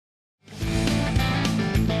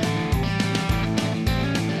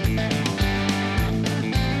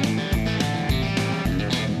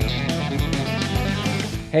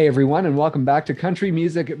Hey everyone, and welcome back to Country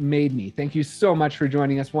Music Made Me. Thank you so much for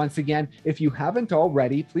joining us once again. If you haven't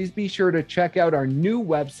already, please be sure to check out our new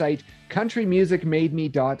website,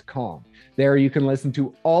 countrymusicmademe.com. There you can listen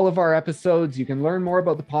to all of our episodes, you can learn more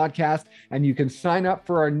about the podcast, and you can sign up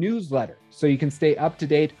for our newsletter so you can stay up to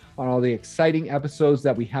date on all the exciting episodes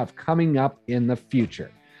that we have coming up in the future.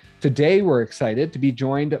 Today, we're excited to be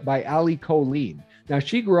joined by Ali Colleen. Now,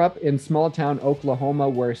 she grew up in small town Oklahoma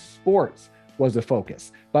where sports was a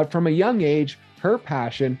focus. But from a young age, her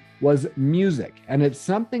passion was music, and it's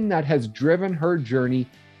something that has driven her journey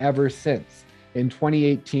ever since. In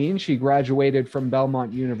 2018, she graduated from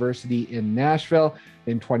Belmont University in Nashville.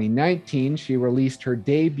 In 2019, she released her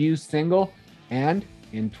debut single, and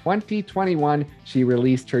in 2021, she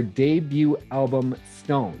released her debut album,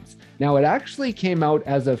 Stones. Now, it actually came out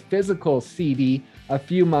as a physical CD a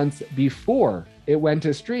few months before it went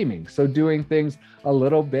to streaming, so doing things a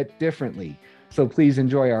little bit differently. So please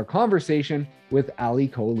enjoy our conversation with Ali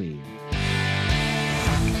Colleen.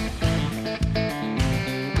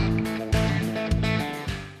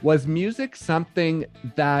 Was music something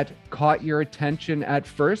that caught your attention at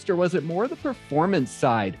first, or was it more the performance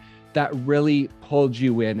side that really pulled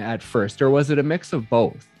you in at first, or was it a mix of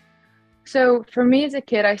both? So for me as a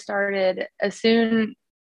kid, I started as soon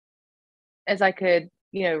as I could,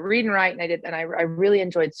 read and write. And I really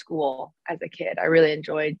enjoyed school as a kid. I really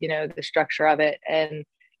enjoyed, the structure of it and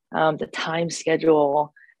the time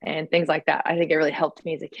schedule and things like that. I think it really helped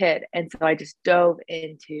me as a kid. And so I just dove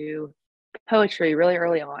into poetry really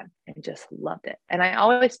early on and just loved it. And I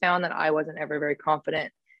always found that I wasn't ever very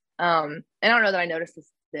confident. And I don't know that I noticed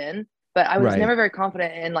this then, but I was never very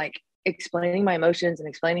confident in like explaining my emotions and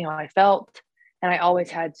explaining how I felt. And I always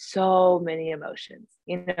had so many emotions,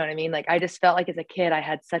 you know what I mean? Like I just felt like as a kid, I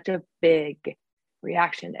had such a big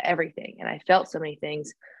reaction to everything. And I felt so many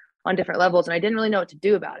things on different levels and I didn't really know what to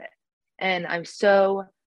do about it. And I'm so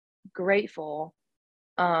grateful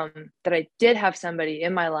that I did have somebody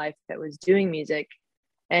in my life that was doing music.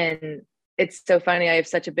 And it's so funny. I have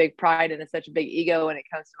such a big pride and such a big ego when it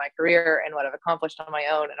comes to my career and what I've accomplished on my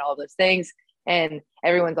own and all those things. And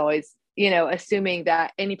everyone's always, assuming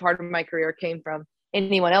that any part of my career came from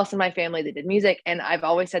anyone else in my family that did music. And I've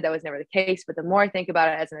always said that was never the case. But the more I think about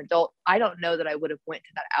it as an adult, I don't know that I would have went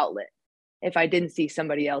to that outlet if I didn't see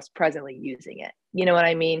somebody else presently using it. You know what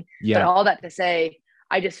I mean? Yeah. But all that to say,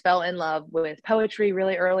 I just fell in love with poetry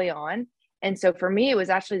really early on. And so for me, it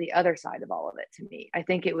was actually the other side of all of it to me. I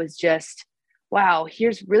think it was just, wow,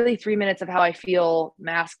 here's really 3 minutes of how I feel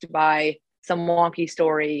masked by some wonky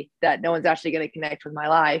story that no one's actually going to connect with my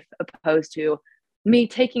life, opposed to me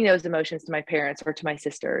taking those emotions to my parents or to my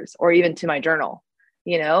sisters or even to my journal,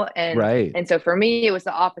 and so for me it was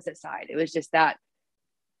the opposite side. It was just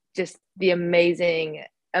the amazing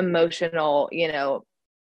emotional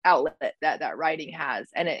outlet that writing has,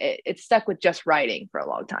 and it stuck with just writing for a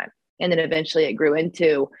long time, and then eventually it grew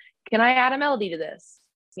into, can I add a melody to this?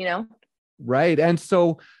 Right. And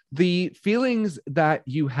so the feelings that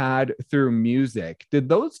you had through music, did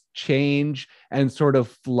those change and sort of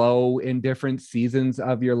flow in different seasons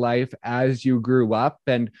of your life as you grew up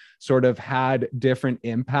and sort of had different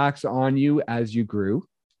impacts on you as you grew?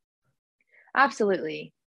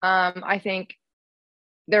 Absolutely. I think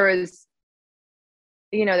there was,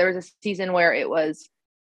 there was a season where it was,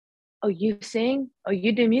 oh, you sing? Oh,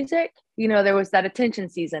 you do music? There was that attention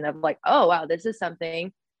season of like, oh, wow, this is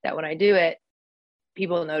something that when I do it,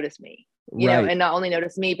 people notice me, and not only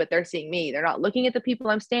notice me, but they're seeing me. They're not looking at the people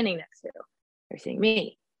I'm standing next to. They're seeing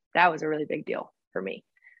me. That was a really big deal for me.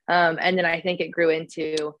 And then I think it grew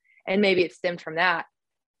into, and maybe it stemmed from that.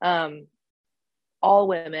 All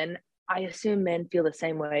women, I assume men feel the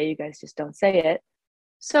same way. You guys just don't say it.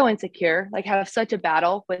 So insecure, like have such a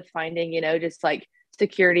battle with finding, just like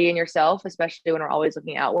security in yourself, especially when we're always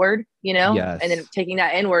looking outward, Yes. and then taking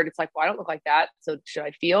that inward. It's like, well, I don't look like that. So should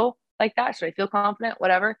I feel like that? Should I feel confident?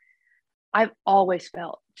 Whatever. I've always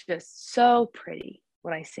felt just so pretty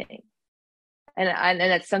when I sing. And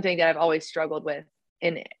that's something that I've always struggled with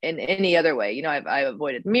in any other way. I've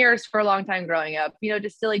avoided mirrors for a long time growing up,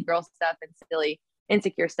 just silly girl stuff and silly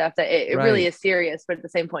insecure stuff that it really is serious. But at the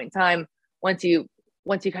same point in time, once you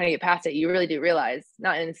kind of get past it, you really do realize,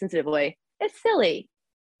 not in a sensitive way, it's silly.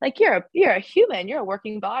 Like you're a human, you're a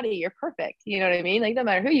working body, you're perfect. You know what I mean? Like no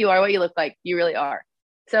matter who you are, what you look like, you really are.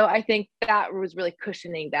 So I think that was really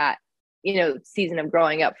cushioning that, season of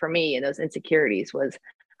growing up for me, and those insecurities was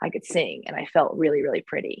I could sing and I felt really, really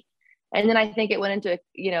pretty. And then I think it went into,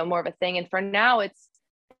 more of a thing. And for now it's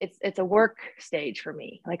a work stage for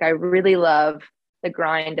me. Like I really love the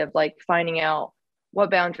grind of like finding out what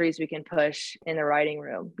boundaries we can push in the writing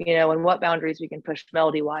room, you know, and what boundaries we can push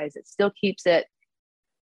melody wise. It still keeps it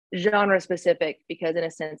genre specific, because in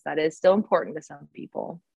a sense that is still important to some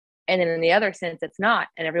people. And then in the other sense, it's not.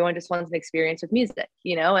 And everyone just wants an experience with music,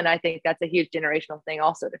 you know, and I think that's a huge generational thing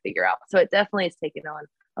also to figure out. So it definitely has taken on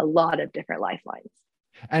a lot of different lifelines.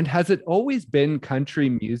 And has it always been country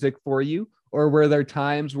music for you? Or were there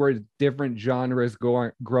times where different genres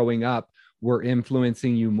growing up were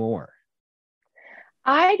influencing you more?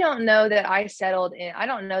 I don't know that I settled in. I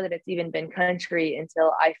don't know that it's even been country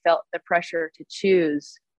until I felt the pressure to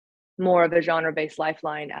choose more of a genre-based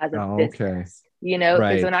lifeline as a Oh, okay. business, you know,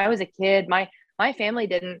 because Right. when I was a kid, my family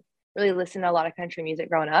didn't really listen to a lot of country music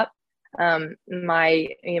growing up.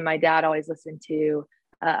 My dad always listened to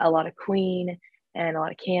a lot of Queen and a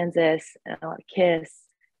lot of Kansas and a lot of Kiss.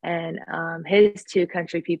 And his two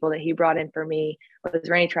country people that he brought in for me was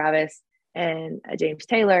Randy Travis and James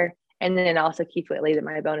Taylor, and then also Keith Whitley that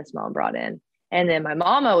my bonus mom brought in. And then my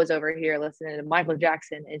mama was over here listening to Michael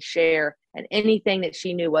Jackson and Cher and anything that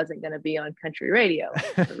she knew wasn't going to be on country radio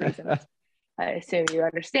for reasons I assume you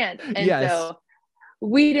understand. And Yes. so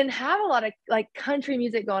we didn't have a lot of like country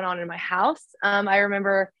music going on in my house. I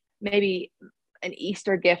remember maybe an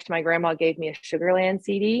Easter gift my grandma gave me a Sugarland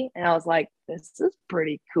CD, and I was like, this is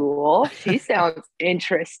pretty cool. She sounds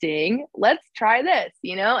interesting. Let's try this,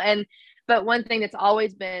 you know? And but one thing that's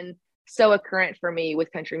always been so occurrent for me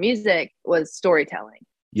with country music was storytelling.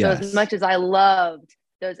 So as Yes. much as I loved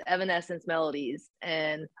those Evanescence melodies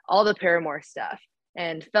and all the Paramore stuff,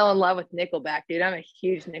 and fell in love with Nickelback, dude. I'm a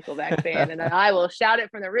huge Nickelback fan, and I will shout it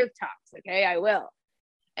from the rooftops. Okay, I will.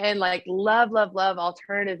 And like love, love, love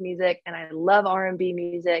alternative music, and I love R&B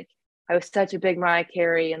music. I was such a big Mariah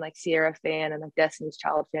Carey and like Sierra fan and like Destiny's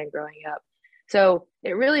Child fan growing up. So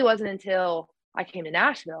it really wasn't until I came to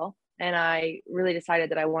Nashville and I really decided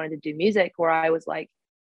that I wanted to do music where I was like,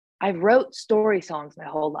 I wrote story songs my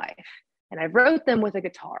whole life, and I wrote them with a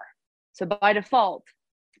guitar. So by default,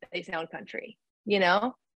 they sound country, you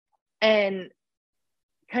know? And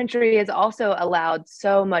country has also allowed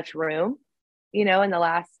so much room, you know, in the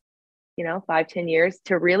last, 5-10 years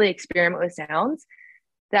to really experiment with sounds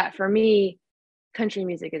that for me, country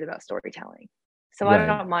music is about storytelling. So I Right.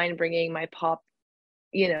 don't mind bringing my pop,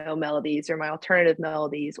 melodies or my alternative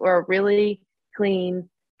melodies or a really clean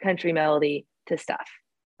country melody to stuff.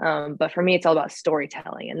 But for me, it's all about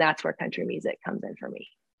storytelling. And that's where country music comes in for me.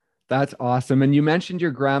 That's awesome. And you mentioned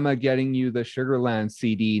your grandma getting you the Sugarland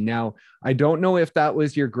CD. Now, I don't know if that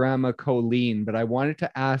was your grandma Colleen, but I wanted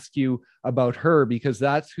to ask you about her because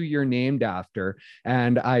that's who you're named after.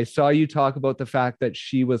 And I saw you talk about the fact that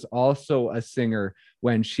she was also a singer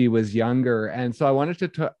when she was younger. And so I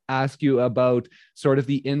wanted to ask you about sort of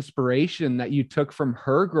the inspiration that you took from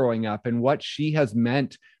her growing up and what she has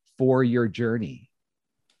meant for your journey.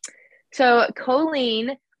 So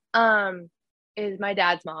Colleen is my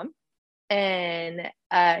dad's mom, and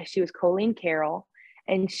she was Colleen Carroll,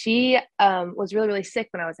 and she was really, really sick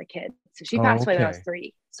when I was a kid. So she Oh, passed away when I was okay.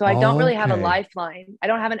 3. So I don't really have a Okay. lifeline. I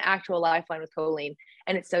don't have an actual lifeline with Colleen.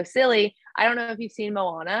 And it's so silly. I don't know if you've seen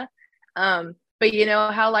Moana, but you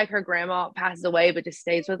know how like her grandma passes away but just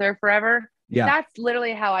stays with her forever? Yeah. That's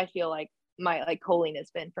literally how I feel like my like Colleen has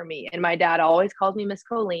been for me. And my dad always calls me Miss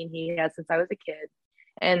Colleen. He has since I was a kid.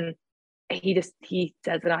 And he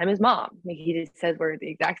says that I'm his mom. He just says we're the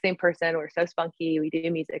exact same person. We're so spunky. We do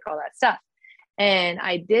music, all that stuff. And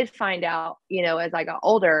I did find out, as I got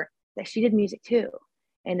older, that she did music too,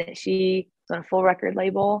 and that she was on a full record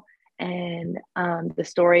label. And the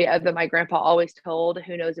story of that my grandpa always told,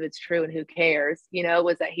 who knows if it's true and who cares,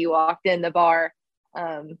 was that he walked in the bar,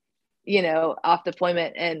 off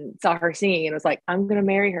deployment and saw her singing and was like, I'm going to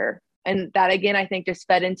marry her. And that again, I think just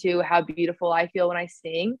fed into how beautiful I feel when I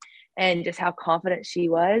sing and just how confident she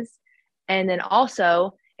was. And then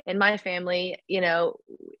also in my family,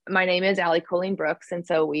 my name is Allie Colleen Brooks. And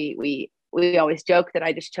so we always joke that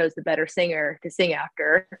I just chose the better singer to sing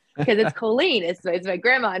after because it's Colleen. It's my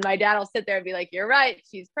grandma, and my dad will sit there and be like, you're right.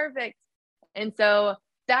 She's perfect. And so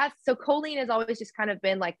Colleen has always just kind of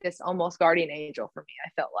been like this almost guardian angel for me. I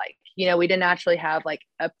felt like, we didn't actually have like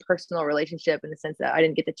a personal relationship in the sense that I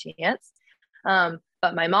didn't get the chance.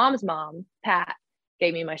 But my mom's mom, Pat,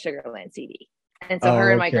 gave me my Sugarland CD. And so her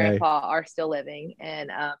Oh, and my okay. grandpa are still living, and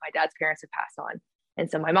my dad's parents have passed on. And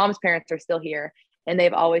so my mom's parents are still here, and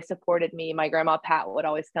they've always supported me. My grandma Pat would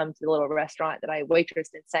always come to the little restaurant that I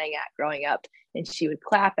waitressed and sang at growing up, and she would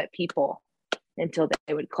clap at people until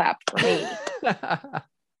they would clap for me.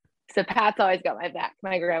 So Pat's always got my back.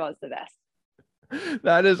 My grandma's the best.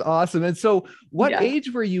 That is awesome. And so what Yeah.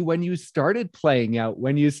 age were you when you started playing out,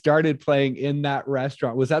 when you started playing in that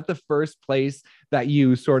restaurant? Was that the first place that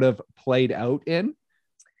you sort of played out in?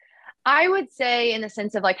 I would say in the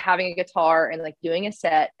sense of like having a guitar and like doing a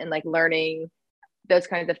set and like learning those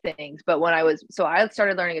kinds of things. But so I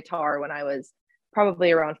started learning guitar when I was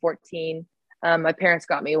probably around 14. My parents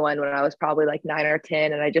got me one when I was probably like 9 or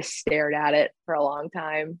 10, and I just stared at it for a long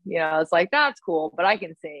time. I was like, that's cool, but I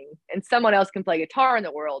can sing and someone else can play guitar in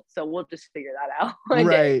the world. So we'll just figure that out one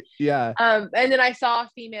day. Right. Yeah. And then I saw a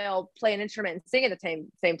female play an instrument and sing at the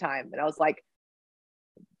same time. And I was like,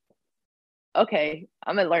 okay,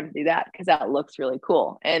 I'm gonna learn to do that because that looks really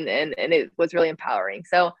cool. And it was really empowering.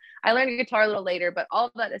 So I learned guitar a little later, but all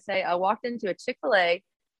of that to say, I walked into a Chick-fil-A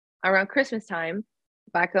around Christmas time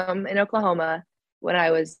back home in Oklahoma when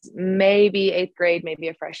I was maybe 8th grade, maybe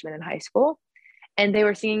a freshman in high school. And they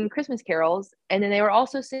were singing Christmas carols. And then they were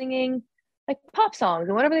also singing like pop songs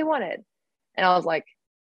and whatever they wanted. And I was like,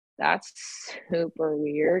 that's super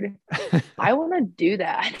weird. I want to do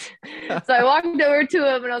that. So I walked over to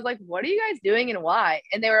them and I was like, what are you guys doing and why?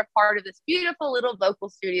 And they were a part of this beautiful little vocal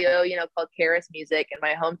studio, called Karis Music in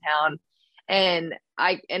my hometown. And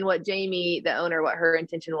what Jamie, the owner, what her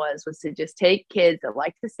intention was to just take kids that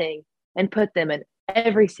like to sing and put them in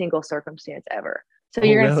every single circumstance ever. So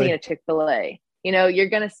you're going to sing at a Chick-fil-A, you're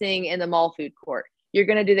going to sing in the mall food court. You're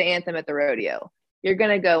going to do the anthem at the rodeo. You're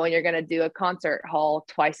going to go and you're going to do a concert hall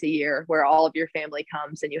twice a year where all of your family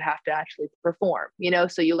comes and you have to actually perform,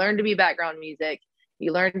 so you learn to be background music,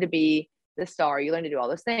 you learn to be the star, you learn to do all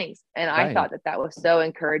those things. And right. I thought that was so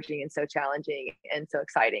encouraging and so challenging and so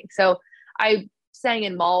exciting. So I sang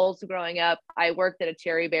in malls growing up. I worked at a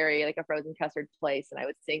Cherry Berry, like a frozen custard place, and I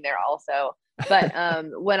would sing there also. But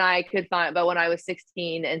when I was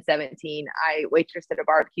 16 and 17, I waitressed at a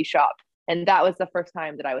barbecue shop. And that was the first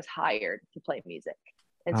time that I was hired to play music.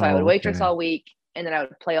 And so I would waitress all week, and then I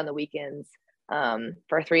would play on the weekends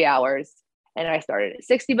for 3 hours. And I started at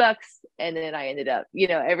 $60, and then I ended up,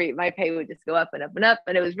 my pay would just go up and up and up.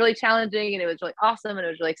 And it was really challenging, and it was really awesome, and it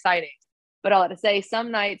was really exciting. But all that to say, some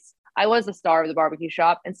nights I was the star of the barbecue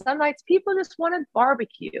shop, and some nights people just wanted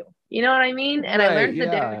barbecue. You know what I mean? And I learned the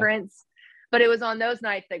difference. But it was on those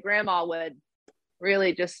nights that grandma would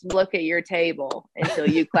really just look at your table until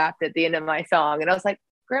you clapped at the end of my song. And I was like,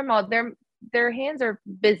 Grandma, their hands are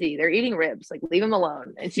busy. They're eating ribs. Like, leave them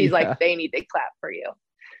alone. And she's like, they need to clap for you.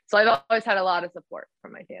 So I've always had a lot of support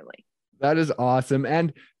from my family. That is awesome.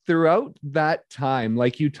 And throughout that time,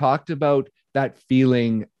 like you talked about that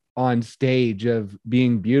feeling on stage of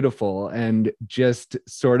being beautiful and just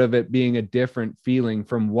sort of it being a different feeling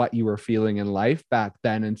from what you were feeling in life back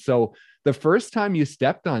then. And so the first time you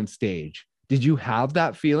stepped on stage, did you have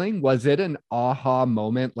that feeling? Was it an aha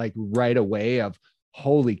moment, like right away of,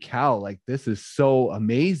 holy cow, like this is so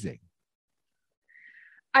amazing?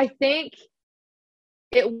 I think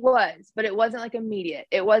it was, but it wasn't like immediate.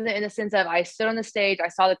 It wasn't in the sense of I stood on the stage, I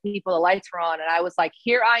saw the people, the lights were on, and I was like,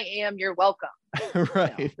 here I am, you're welcome.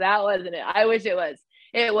 Right. No, that wasn't it. I wish it was.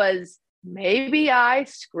 It was, maybe I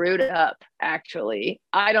screwed up, actually.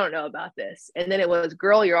 I don't know about this. And then it was,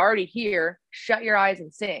 girl, you're already here. Shut your eyes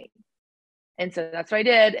and sing. And so that's what I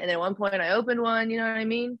did. And then at one point I opened one, you know what I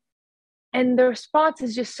mean? And the response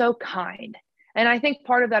is just so kind. And I think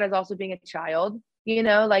part of that is also being a child,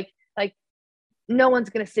 like no one's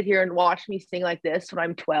going to sit here and watch me sing like this when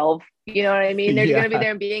I'm 12. You know what I mean? They're going to be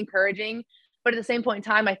there and be encouraging. But at the same point in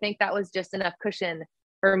time, I think that was just enough cushion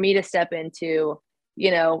for me to step into,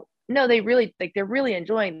 no, they're really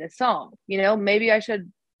enjoying this song. Maybe I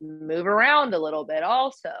should move around a little bit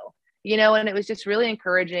also, and it was just really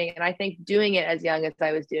encouraging. And I think doing it as young as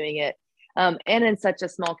I was doing it, and in such a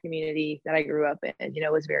small community that I grew up in,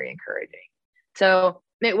 was very encouraging. So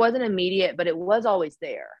it wasn't immediate, but it was always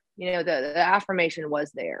there. The affirmation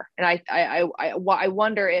was there. And I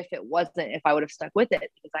wonder if I would have stuck with it,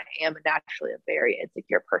 because I am naturally a very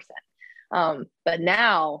insecure person. But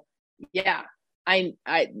now, yeah,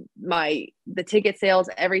 the ticket sales,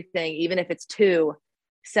 everything, even if it's 2,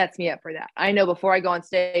 sets me up for that. I know before I go on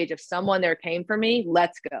stage, if someone there came for me,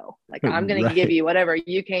 let's go. Like, I'm going to give you whatever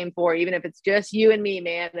you came for, even if it's just you and me,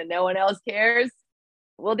 man, and no one else cares.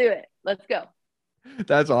 We'll do it. Let's go.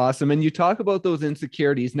 That's awesome. And you talk about those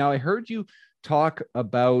insecurities. Now, I heard you talk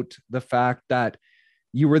about the fact that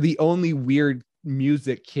you were the only weird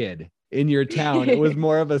music kid in your town. It was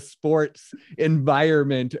more of a sports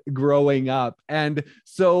environment growing up. And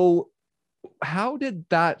so how did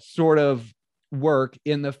that sort of work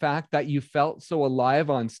in the fact that you felt so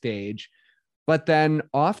alive on stage, but then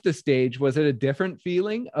off the stage, was it a different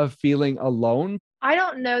feeling of feeling alone? I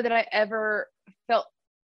don't know that I ever felt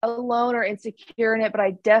alone or insecure in it, but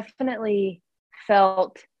I definitely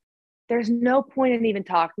felt there's no point in even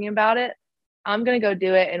talking about it. I'm going to go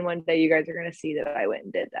do it. And one day you guys are going to see that I went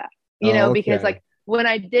and did that, because like when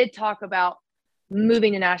I did talk about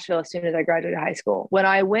moving to Nashville as soon as I graduated high school, when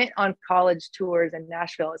I went on college tours in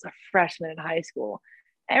Nashville as a freshman in high school,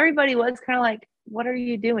 everybody was kind of like, what are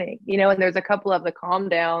you doing? And there's a couple of the calm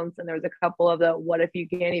downs, and there's a couple of the, what if you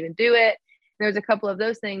can't even do it? There's a couple of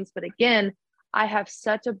those things. But again, I have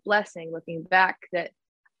such a blessing looking back that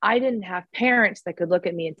I didn't have parents that could look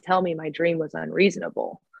at me and tell me my dream was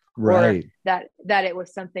unreasonable, right, or that it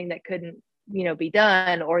was something that couldn't, be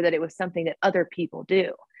done, or that it was something that other people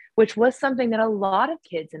do, which was something that a lot of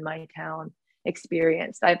kids in my town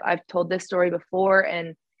experienced. I've told this story before,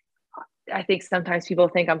 and I think sometimes people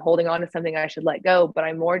think I'm holding on to something I should let go, but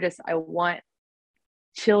I'm more just, I want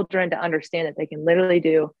children to understand that they can literally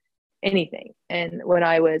do anything. And when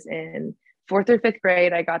I was in 4th or 5th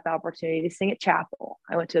grade, I got the opportunity to sing at chapel.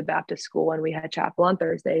 I went to a Baptist school and we had chapel on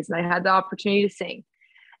Thursdays, and I had the opportunity to sing.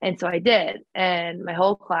 And so I did. And my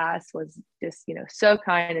whole class was just, so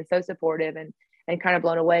kind and so supportive, and kind of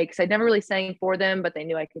blown away, because I'd never really sang for them, but they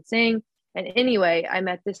knew I could sing. And anyway, I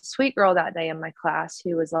met this sweet girl that day in my class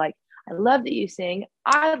who was like, I love that you sing.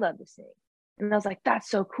 I love to sing. And I was like, that's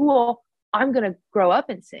so cool. I'm going to grow up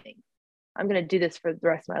and sing. I'm going to do this for the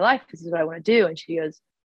rest of my life. This is what I want to do. And she goes,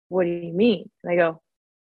 what do you mean? And I go,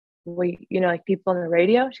 well, like people on the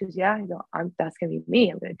radio? She goes, yeah. I go, that's going to be me.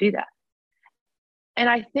 I'm going to do that. And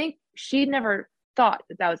I think she never thought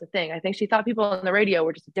that was a thing. I think she thought people on the radio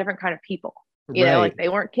were just a different kind of people, like they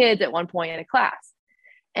weren't kids at one point in a class.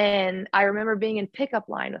 And I remember being in pickup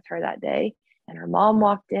line with her that day, and her mom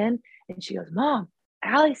walked in and she goes, Mom,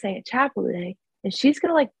 Allie sang at chapel today, and she's going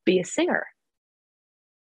to like be a singer.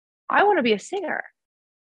 I want to be a singer.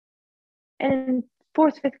 And in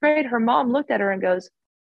 4th, 5th grade, her mom looked at her and goes,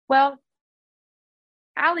 well,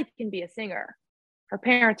 Allie can be a singer. Her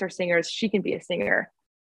parents are singers. She can be a singer.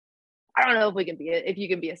 I don't know if you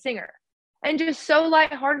can be a singer. And just so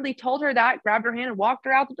lightheartedly told her that, grabbed her hand and walked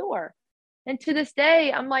her out the door. And to this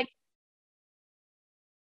day, I'm like,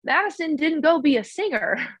 Madison didn't go be a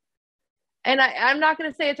singer. And I'm not going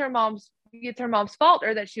to say it's her mom's fault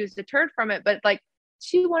or that she was deterred from it, but like,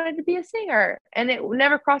 she wanted to be a singer, and it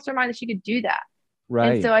never crossed her mind that she could do that.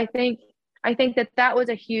 Right. And so I think that was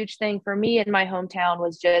a huge thing for me in my hometown,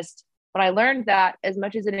 was just when I learned that, as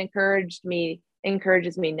much as it encourages me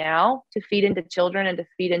now to feed into children and to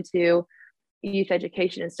feed into youth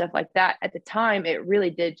education and stuff like that. At the time, it really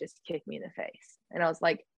did just kick me in the face. And I was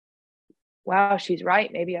like, wow, she's right.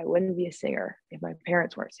 Maybe I wouldn't be a singer if my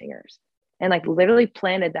parents weren't singers. And like literally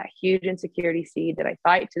planted that huge insecurity seed that I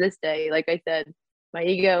fight to this day. Like I said, my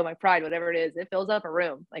ego, my pride, whatever it is, it fills up a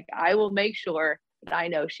room. Like I will make sure that I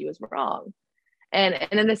know she was wrong. And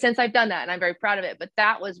in a sense, I've done that, and I'm very proud of it. But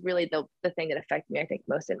that was really the thing that affected me, I think,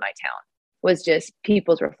 most in my town, was just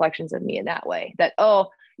people's reflections of me in that way. That, oh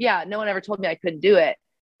yeah, no one ever told me I couldn't do it,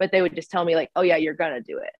 but they would just tell me like, oh yeah, you're gonna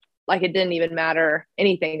do it. Like it didn't even matter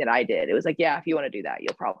anything that I did. It was like, yeah, if you want to do that,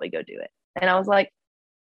 you'll probably go do it. And I was like,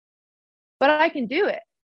 but I can do it.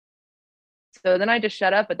 So then I just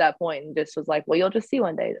shut up at that point and just was like, well, you'll just see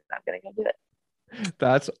one day that I'm going to go do it.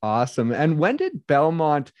 That's awesome. And when did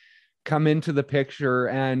Belmont come into the picture,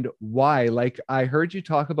 and why? Like I heard you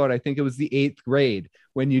talk about, I think it was the 8th grade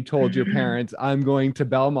when you told your parents, I'm going to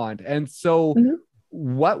Belmont. And so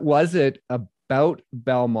what was it about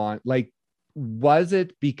Belmont? Like, was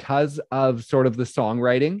it because of sort of the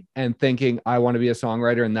songwriting and thinking I want to be a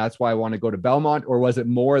songwriter and that's why I want to go to Belmont? Or was it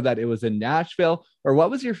more that it was in Nashville? Or what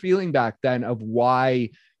was your feeling back then of why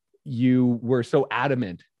you were so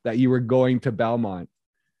adamant that you were going to Belmont?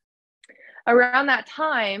 Around that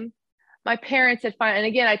time, my parents had and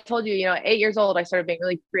again, I told you, at 8 years old, I started being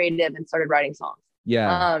really creative and started writing songs.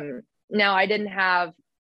 Yeah. Now I didn't have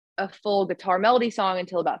a full guitar melody song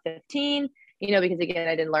until about 15, because again,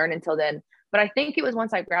 I didn't learn until then. But I think it was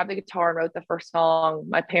once I grabbed the guitar and wrote the first song,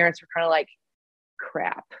 my parents were kind of like,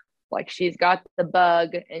 crap, like she's got the bug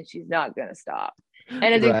and she's not going to stop. And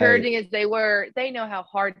as encouraging as they were, they know how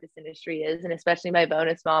hard this industry is. And especially my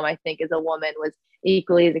bonus mom, I think as a woman, was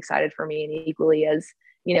equally as excited for me and equally as,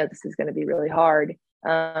 this is going to be really hard.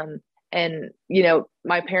 And,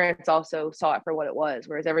 my parents also saw it for what it was,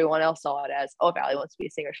 whereas everyone else saw it as, oh, if Allie wants to be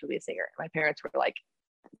a singer, she'll be a singer. And my parents were like,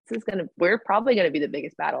 we're probably going to be the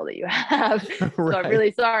biggest battle that you have. So I'm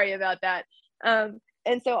really sorry about that.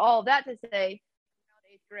 And so all of that to say,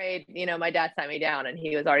 8th grade, my dad sat me down and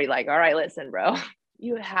he was already like, all right, listen, bro,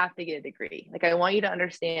 you have to get a degree. Like, I want you to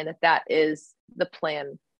understand that is the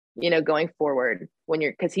plan, going forward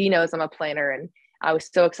because he knows I'm a planner, and I was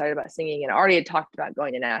so excited about singing and already had talked about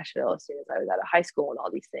going to Nashville as soon as I was out of high school and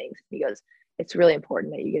all these things. He goes, it's really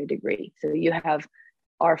important that you get a degree. So you have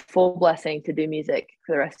our full blessing to do music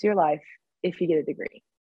for the rest of your life if you get a degree.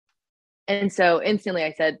 And so instantly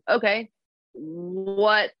I said, okay,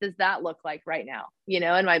 what does that look like right now?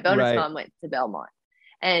 And my bonus mom went to Belmont,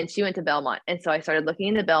 and she went to Belmont. And so I started looking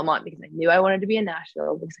into Belmont because I knew I wanted to be in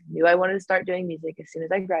Nashville, because I knew I wanted to start doing music as soon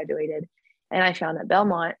as I graduated. And I found that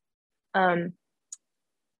Belmont had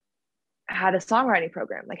a songwriting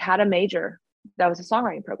program, like had a major that was a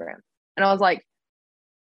songwriting program. And I was like,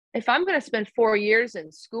 if I'm going to spend 4 years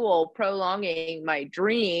in school prolonging my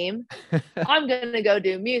dream, I'm going to go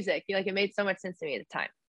do music. Like, it made so much sense to me at the time.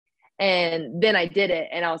 And then I did it,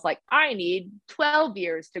 and I was like, I need 12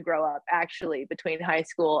 years to grow up actually between high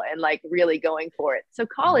school and like really going for it. So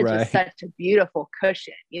college was such a beautiful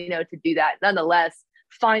cushion, to do that. Nonetheless,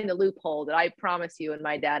 find the loophole that I promise you, and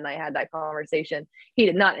my dad and I had that conversation, he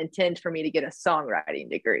did not intend for me to get a songwriting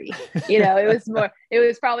degree. It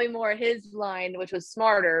was probably more his line, which was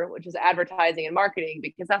smarter, which was advertising and marketing,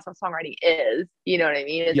 because that's what songwriting is, you know what I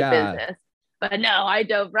mean? It's a business. But no, I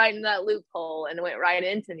dove right in that loophole and went right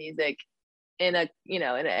into music in an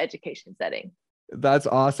education setting. That's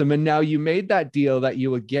awesome. And now you made that deal that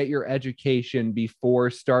you would get your education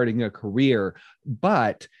before starting a career,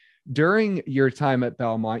 but during your time at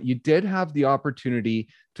Belmont, you did have the opportunity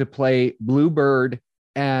to play Bluebird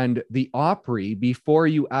and the Opry before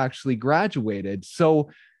you actually graduated.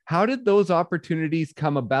 So how did those opportunities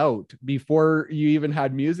come about before you even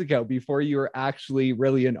had music out, before you were actually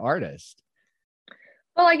really an artist?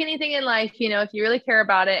 Well, like anything in life, if you really care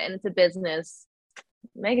about it and it's a business,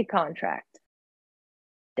 make a contract.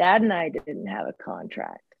 Dad and I didn't have a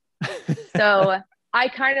contract. So I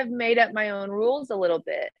kind of made up my own rules a little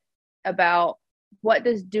bit about what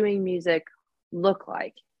does doing music look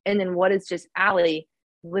like, and then what is just Allie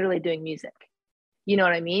literally doing music. You know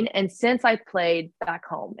what I mean? And since I played back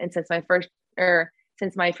home, and since my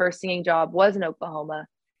first singing job was in Oklahoma,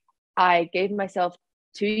 I gave myself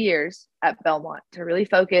 2 years at Belmont to really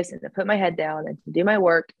focus and to put my head down and to do my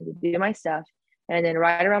work and to do my stuff. And then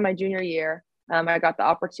right around my junior year, I got the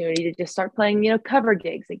opportunity to just start playing, cover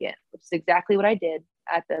gigs again, which is exactly what I did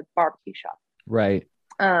at the barbecue shop. Right.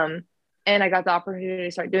 And I got the opportunity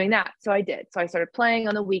to start doing that. So I did. So I started playing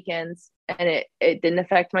on the weekends, and it didn't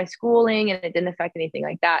affect my schooling, and it didn't affect anything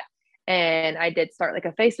like that. And I did start like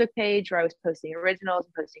a Facebook page where I was posting originals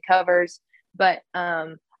and posting covers, but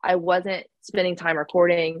I wasn't spending time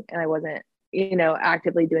recording, and I wasn't,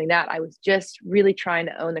 actively doing that. I was just really trying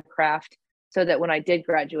to own the craft so that when I did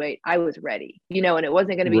graduate, I was ready, and it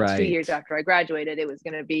wasn't going to be 2 years after I graduated. It was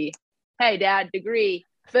going to be, hey, Dad, degree,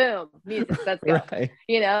 boom, music, let's go,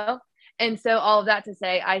 And so all of that to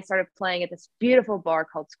say, I started playing at this beautiful bar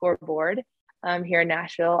called Scoreboard here in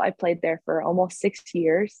Nashville. I played there for almost 6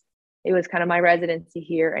 years. It was kind of my residency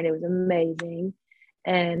here, and it was amazing.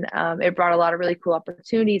 And it brought a lot of really cool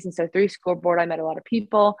opportunities. And so through Scoreboard, I met a lot of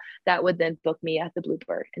people that would then book me at the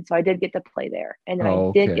Bluebird. And so I did get to play there. And then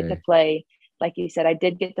I did get to play, like you said, I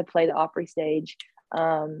did get to play the Opry stage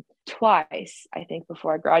twice, I think,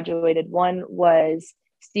 before I graduated. One was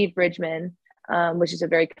Steve Bridgman, which is a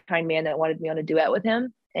very kind man that wanted me on a duet with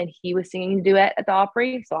him. And he was singing a duet at the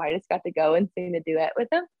Opry. So I just got to go and sing the duet with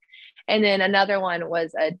him. And then another one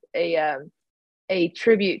was a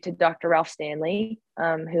tribute to Dr. Ralph Stanley,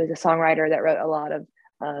 who is a songwriter that wrote a lot of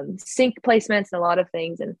sync placements and a lot of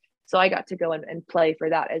things. And so I got to go and play for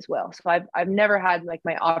that as well. So I've never had like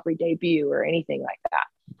my Opry debut or anything like that.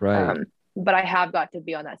 Right. But I have got to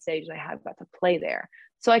be on that stage, and I have got to play there.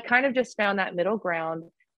 So I kind of just found that middle ground,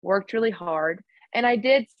 worked really hard. And I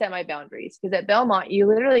did set my boundaries, because at Belmont, you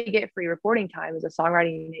literally get free recording time as a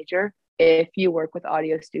songwriting major if you work with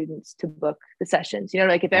audio students to book the sessions.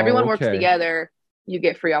 Like if everyone works together, you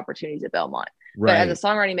get free opportunities at Belmont. Right. But as a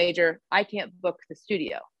songwriting major, I can't book the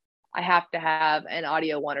studio. I have to have an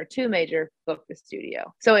audio 1 or 2 major book the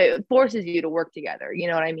studio. So it forces you to work together. You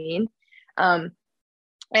know what I mean?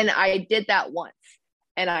 And I did that once.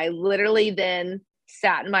 And I literally then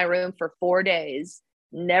sat in my room for 4 days,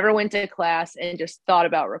 never went to class, and just thought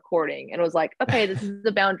about recording, and was like, okay, this is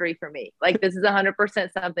a boundary for me. Like, this is 100%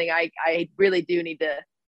 something I really do need to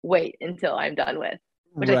wait until I'm done with,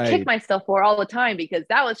 which I kick myself for all the time, because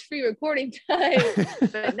that was free recording time.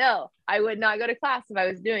 But no, I would not go to class if I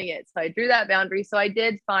was doing it. So I drew that boundary. So I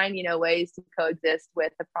did find, ways to coexist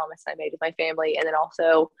with the promise I made with my family, and then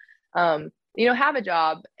also, have a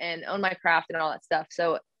job and own my craft and all that stuff.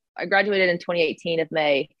 So I graduated in 2018 of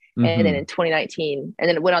May. Mm-hmm. And then in 2019, and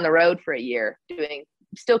then went on the road for a year doing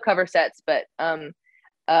still cover sets, but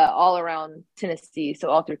all around Tennessee. So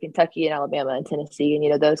all through Kentucky and Alabama and Tennessee and, you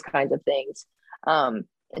know, those kinds of things.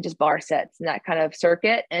 And just bar sets and that kind of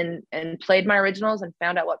circuit, and played my originals and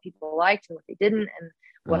found out what people liked and what they didn't and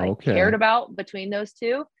what I cared about between those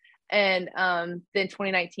two. And then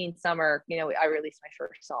 2019 summer, you know, I released my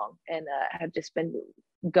first song and have just been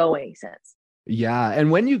going since. Yeah.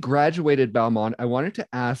 And when you graduated, Belmont, I wanted to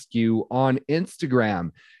ask you, on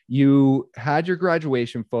Instagram, you had your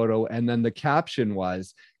graduation photo and then the caption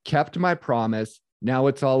was, "Kept my promise. Now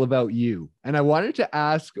it's all about you." And I wanted to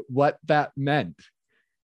ask what that meant.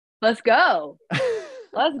 Let's go.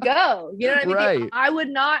 Let's go. You know what I mean? Right. I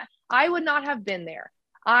would not have been there.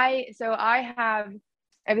 I have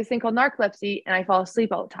this thing called narcolepsy, and I fall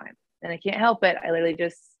asleep all the time and I can't help it. I literally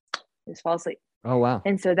just fall asleep. Oh, wow.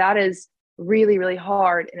 And so that is really, really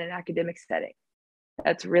hard in an academic setting.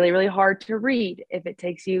 That's really, really hard to read if it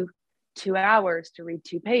takes you 2 hours to read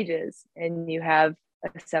 2 pages and you have a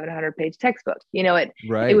 700-page textbook. You know, it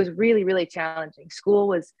was really, really challenging. School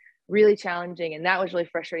was really challenging. And that was really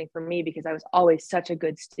frustrating for me because I was always such a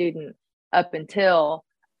good student up until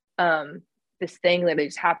this thing literally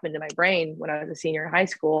just happened in my brain when I was a senior in high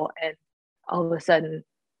school. And all of a sudden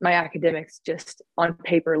my academics just on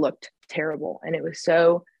paper looked terrible. And it was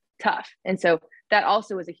so tough. And so that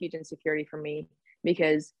also was a huge insecurity for me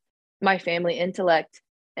because my family intellect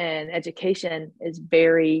and education is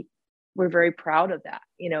we're very proud of that.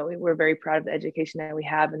 You know, we're very proud of the education that we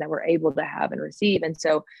have and that we're able to have and receive. And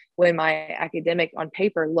so when my academic on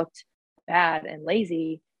paper looked bad and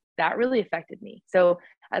lazy, that really affected me. So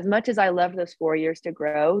as much as I loved those 4 years to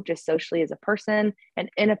grow just socially as a person and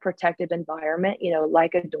in a protective environment, you know,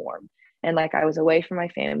 like a dorm, and like I was away from my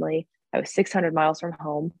family, I was 600 miles from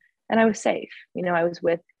home and I was safe. You know, I was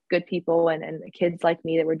with good people and kids like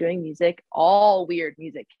me that were doing music, all weird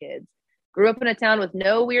music kids. Grew up in a town with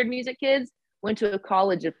no weird music kids, went to a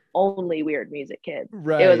college of only weird music kids.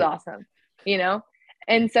 Right. It was awesome, you know?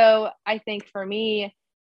 And so I think for me, it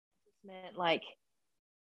meant like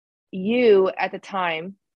you at the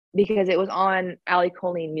time, because it was on Allie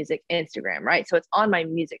Colleen Music Instagram, right? So it's on my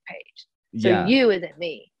music page. So you isn't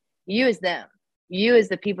me. You is them. You is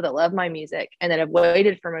the people that love my music and that have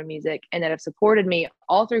waited for my music and that have supported me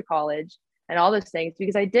all through college and all those things,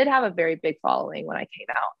 because I did have a very big following when I came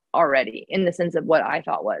out already in the sense of what I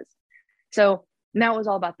thought was. So now it was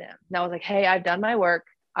all about them. Now I was like, hey, I've done my work.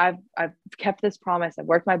 I've kept this promise. I've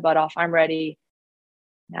worked my butt off. I'm ready.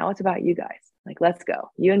 Now it's about you guys. Like, let's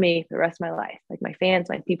go. You and me for the rest of my life. Like my fans,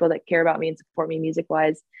 my people that care about me and support me music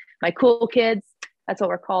wise, my cool kids. That's what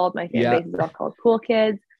we're called. My fan base is all called cool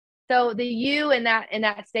kids. So the you in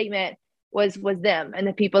that statement was them and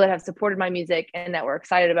the people that have supported my music and that were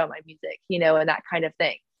excited about my music, you know, and that kind of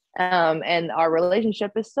thing. And our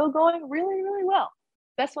relationship is still going really, really well.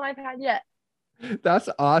 Best one I've had yet. That's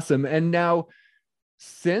awesome. And now,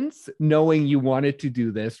 since knowing you wanted to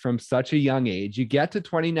do this from such a young age, you get to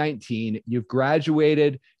 2019, you've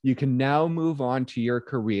graduated, you can now move on to your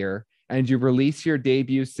career, and you release your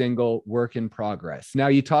debut single, Work in Progress. Now,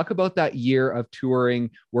 you talk about that year of touring,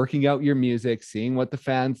 working out your music, seeing what the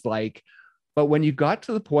fans like. But when you got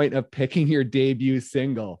to the point of picking your debut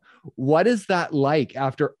single, what is that like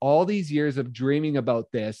after all these years of dreaming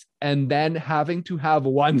about this and then having to have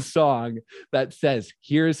one song that says,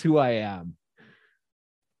 here's who I am?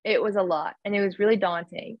 It was a lot and it was really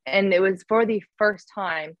daunting. And it was for the first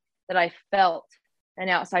time that I felt an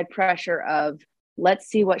outside pressure of, let's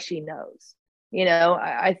see what she knows. You know,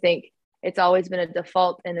 I think it's always been a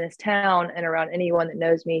default in this town and around anyone that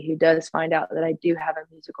knows me who does find out that I do have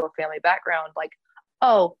a musical family background. Like,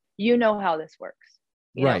 oh, you know how this works.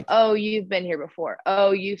 You know, oh, you've been here before.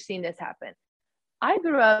 Oh, you've seen this happen. I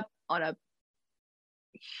grew up on a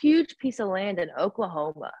huge piece of land in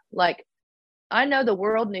Oklahoma. Like, I know the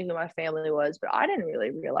world knew who my family was, but I didn't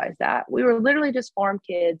really realize that. We were literally just farm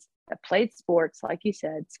kids that played sports. Like you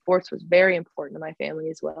said, sports was very important to my family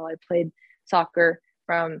as well. I played soccer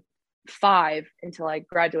from 5 until I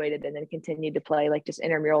graduated and then continued to play like just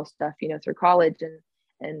intramural stuff, you know, through college.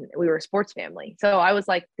 And we were a sports family. So I was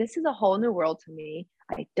like, this is a whole new world to me.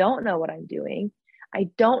 I don't know what I'm doing. I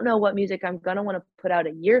don't know what music I'm going to want to put out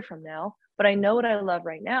a year from now, but I know what I love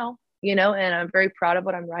right now, you know, and I'm very proud of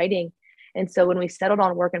what I'm writing. And so when we settled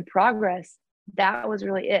on Work in Progress, that was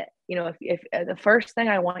really it. You know, if the first thing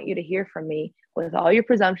I want you to hear from me with all your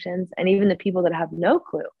presumptions and even the people that have no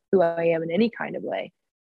clue who I am in any kind of way,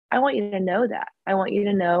 I want you to know that. I want you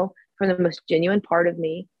to know from the most genuine part of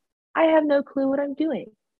me, I have no clue what I'm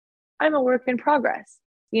doing. I'm a work in progress,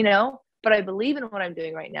 you know, but I believe in what I'm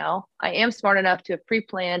doing right now. I am smart enough to have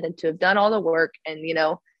pre-planned and to have done all the work and, you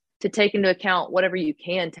know, to take into account whatever you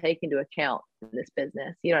can take into account in this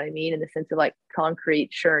business. You know what I mean? In the sense of like concrete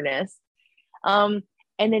sureness. And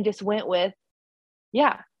then just went with,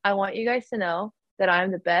 yeah, I want you guys to know that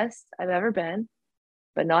I'm the best I've ever been,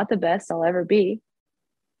 but not the best I'll ever be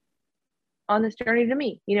on this journey to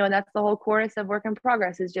me, you know, and that's the whole chorus of Work in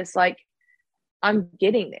Progress, is just like, I'm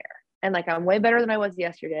getting there. And like, I'm way better than I was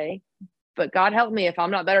yesterday, but God help me if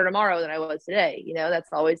I'm not better tomorrow than I was today. You know, that's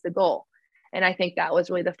always the goal. And I think that was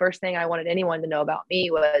really the first thing I wanted anyone to know about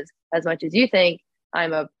me was, as much as you think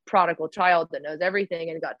I'm a prodigal child that knows everything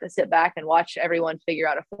and got to sit back and watch everyone figure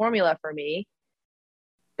out a formula for me,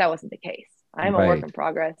 that wasn't the case. I'm a work in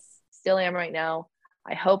progress, still am right now.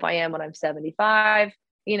 I hope I am when I'm 75.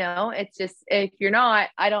 You know, it's just, if you're not,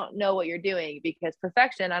 I don't know what you're doing, because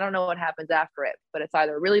perfection, I don't know what happens after it, but it's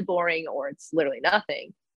either really boring or it's literally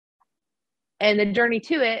nothing. And the journey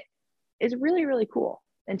to it is really, really cool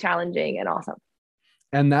and challenging and awesome.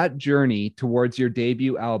 And that journey towards your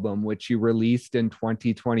debut album, which you released in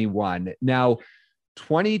 2021. Now,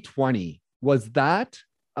 2020, was that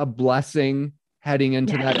a blessing heading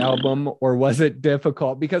into that album, or was it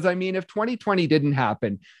difficult? Because I mean, if 2020 didn't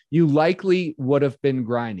happen, you likely would have been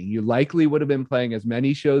grinding. You likely would have been playing as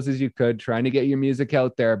many shows as you could, trying to get your music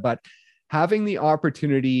out there, but having the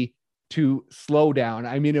opportunity to slow down.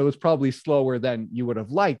 I mean, it was probably slower than you would have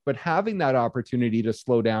liked, but having that opportunity to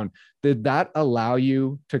slow down, did that allow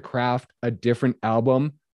you to craft a different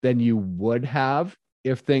album than you would have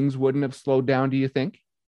if things wouldn't have slowed down, do you think?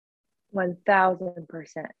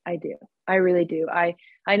 1000%. I do. I really do. I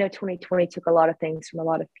know 2020 took a lot of things from a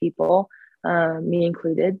lot of people, me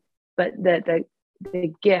included, but the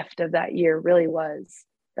gift of that year really was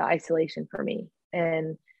the isolation for me.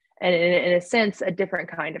 And in a sense, a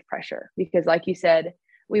different kind of pressure, because like you said,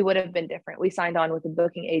 we would have been different. We signed on with a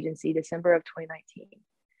booking agency December of 2019.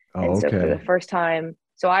 And so for the first time,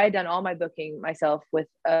 so I had done all my booking myself with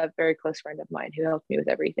a very close friend of mine who helped me with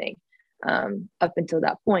everything up until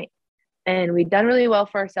that point. And we'd done really well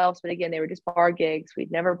for ourselves. But again, they were just bar gigs.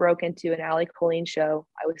 We'd never broke into an Ali Colleen show.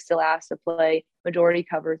 I was still asked to play majority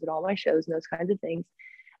covers at all my shows and those kinds of things.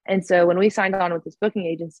 And so when we signed on with this booking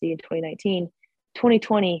agency in 2019,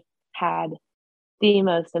 2020 had the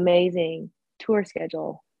most amazing tour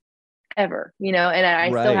schedule ever, you know, and I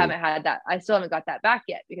still haven't had that. I still haven't got that back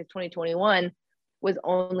yet, because 2021 was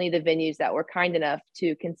only the venues that were kind enough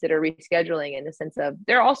to consider rescheduling, in the sense of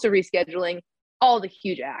they're also rescheduling all the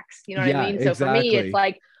huge acts, you know what I mean? So for me, it's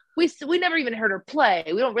like, we never even heard her play.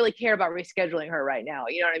 We don't really care about rescheduling her right now.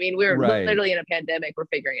 You know what I mean? We're literally in a pandemic. We're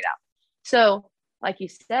figuring it out. So like you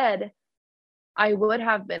said, I would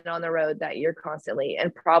have been on the road that year constantly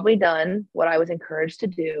and probably done what I was encouraged to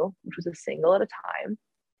do, which was a single at a time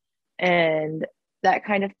and that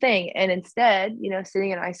kind of thing. And instead, you know, sitting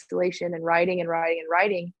in isolation and writing and writing and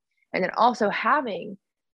writing, and then also having,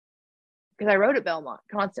 because I wrote at Belmont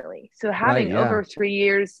constantly. So having over 3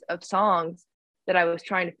 years of songs that I was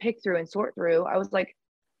trying to pick through and sort through, I was like,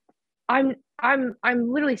 I'm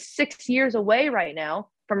literally 6 years away right now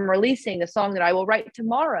from releasing the song that I will write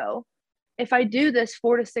tomorrow. If I do this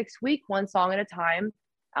 4 to 6 week, one song at a time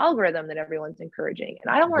algorithm that everyone's encouraging.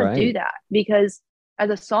 And I don't want to do that, because as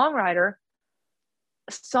a songwriter,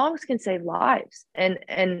 songs can save lives. And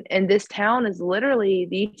this town is literally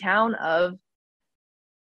the town of,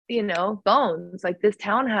 you know, bones. Like, this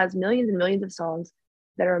town has millions and millions of songs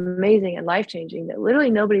that are amazing and life-changing that literally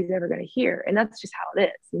nobody's ever going to hear. And that's just how it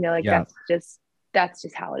is, you know, like that's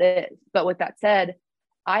just how it is. But with that said,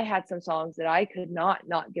 I had some songs that I could not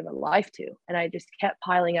give a life to, and I just kept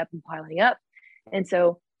piling up and piling up. And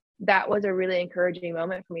so that was a really encouraging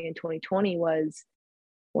moment for me in 2020 was,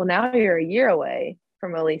 well, now you're a year away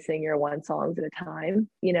from releasing your one songs at a time,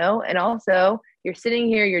 you know, and also you're sitting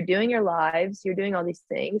here, you're doing your lives, you're doing all these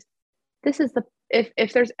things. This is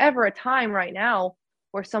if there's ever a time right now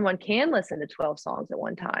where someone can listen to 12 songs at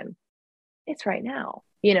one time, it's right now,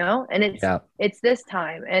 you know, and it's this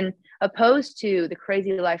time, and opposed to the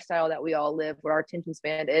crazy lifestyle that we all live, where our attention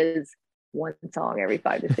span is one song every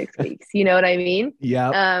 5 to 6 weeks. You know what I mean?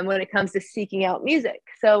 Yeah. When it comes to seeking out music.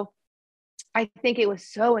 So I think it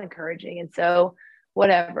was so encouraging and so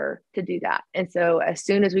whatever to do that. And so as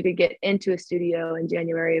soon as we could get into a studio in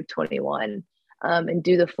January of 21 and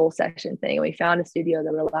do the full session thing, we found a studio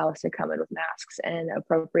that would allow us to come in with masks and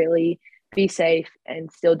appropriately be safe and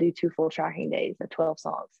still do 2 full tracking days of 12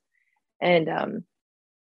 songs. And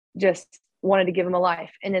just wanted to give them a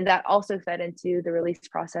life. And then that also fed into the release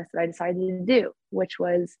process that I decided to do, which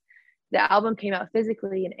was the album came out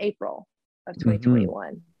physically in April of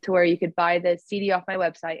 2021 to where you could buy the CD off my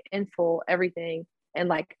website in full, everything, and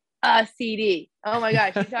like a CD. Oh my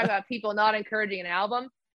gosh, you talk about people not encouraging an album.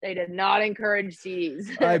 They did not encourage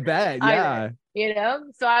CDs. I bet. Yeah. Either,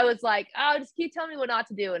 so I was like, oh, just keep telling me what not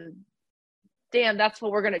to do. And damn, that's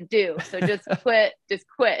what we're going to do. So just quit.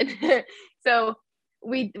 So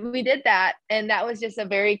we did that. And that was just a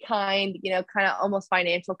very kind, kind of almost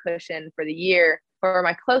financial cushion for the year for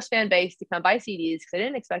my close fan base to come buy CDs, because I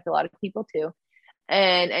didn't expect a lot of people to.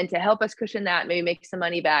 And to help us cushion that, maybe make some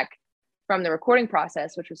money back from the recording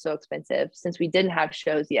process, which was so expensive since we didn't have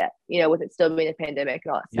shows yet, with it still being a pandemic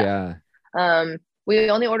and all that stuff. Yeah. We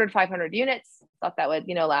only ordered 500 units, thought that would,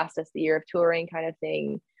 last us the year of touring kind of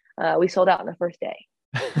thing. We sold out on the first day.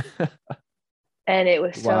 And it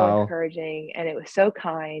was so encouraging, and it was so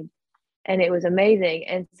kind, and it was amazing.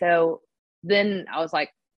 And so then I was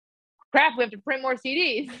like, crap, we have to print more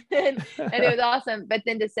CDs. and it was awesome. But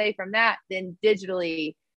then to say from that, then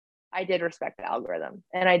digitally, I did respect the algorithm,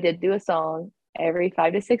 and I did do a song every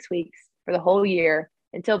 5 to 6 weeks for the whole year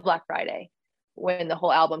until Black Friday, when the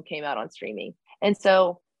whole album came out on streaming. And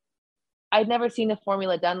so I'd never seen the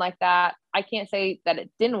formula done like that. I can't say that it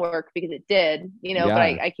didn't work, because it did, but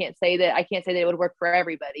I can't say that it would work for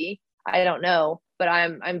everybody. I don't know, but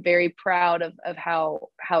I'm very proud of how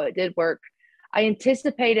it did work. I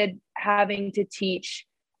anticipated having to teach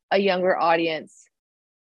a younger audience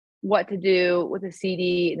what to do with a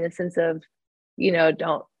CD, in the sense of,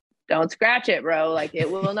 don't scratch it, bro. Like, it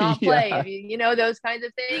will not play. If you those kinds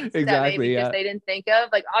of things that maybe just they didn't think of.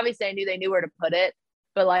 Like, obviously I knew they knew where to put it,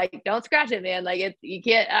 but like, don't scratch it, man. Like, you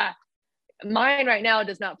can't, mine right now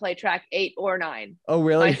does not play track 8 or 9. Oh,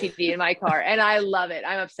 really? My CD in my car. And I love it.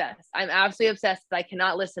 I'm obsessed. I'm absolutely obsessed that I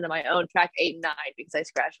cannot listen to my own track 8 and 9 because I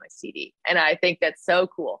scratched my CD. And I think that's so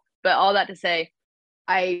cool. But all that to say,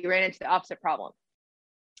 I ran into the opposite problem.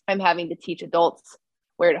 I'm having to teach adults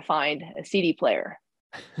where to find a CD player.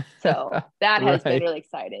 So that has been really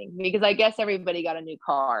exciting, because I guess everybody got a new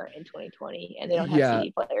car in 2020 and they don't have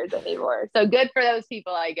CD players anymore. So good for those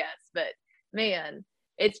people, I guess. But man,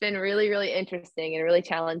 it's been really, really interesting and really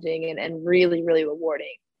challenging and really, really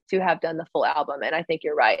rewarding to have done the full album. And I think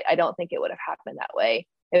you're right. I don't think it would have happened that way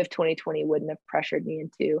if 2020 wouldn't have pressured me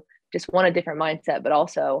into just a different mindset, but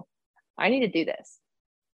also I need to do this.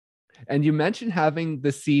 And you mentioned having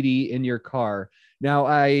the CD in your car. Now,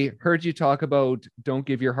 I heard you talk about Don't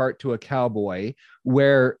Give Your Heart to a Cowboy,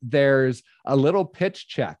 where there's a little pitch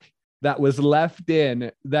check that was left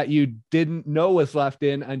in that you didn't know was left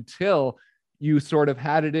in until you sort of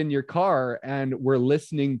had it in your car and were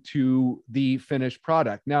listening to the finished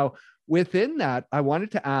product. Now, within that, I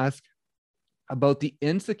wanted to ask about the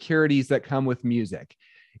insecurities that come with music.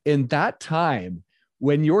 In that time,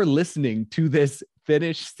 when you're listening to this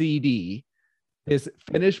finished CD, this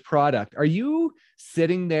finished product, are you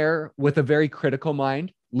sitting there with a very critical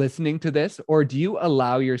mind listening to this, or do you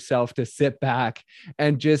allow yourself to sit back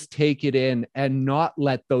and just take it in and not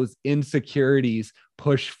let those insecurities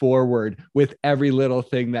push forward with every little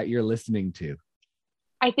thing that you're listening to?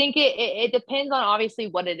 I think it depends on obviously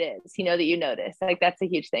what it is, that you notice. Like, that's a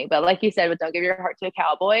huge thing. But like you said, with Don't Give Your Heart to a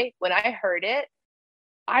Cowboy, when I heard it,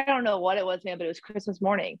 I don't know what it was, man, but it was Christmas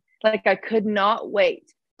morning. Like, I could not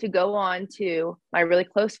wait to go on to my really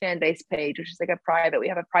close fan base page, which is like we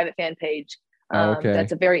have a private fan page.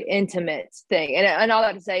 That's a very intimate thing. And all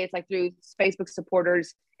that to say, it's like through Facebook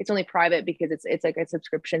supporters, it's only private because it's like a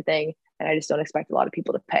subscription thing. And I just don't expect a lot of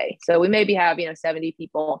people to pay. So we maybe have, 70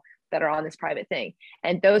 people that are on this private thing.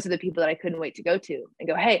 And those are the people that I couldn't wait to go to and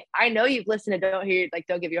go, hey, I know you've listened to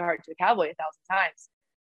Don't Give Your Heart to a Cowboy 1,000 times.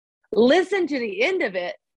 Listen to the end of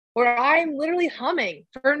it where I'm literally humming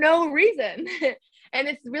for no reason. And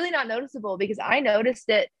it's really not noticeable, because I noticed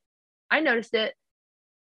it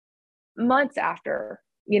months after,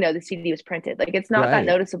 the CD was printed. Like, it's not that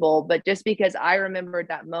noticeable, but just because I remembered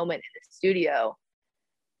that moment in the studio,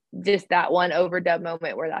 just that one overdub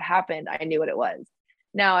moment where that happened, I knew what it was.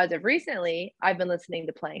 Now, as of recently, I've been listening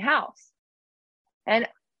to Playing House, and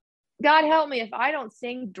God help me if I don't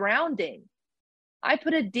sing Drowning. I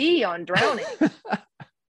put a D on Drowning.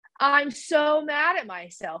 I'm so mad at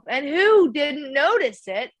myself. And who didn't notice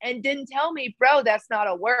it and didn't tell me, bro, that's not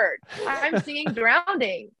a word. I'm singing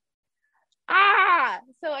Drowning.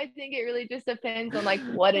 So I think it really just depends on like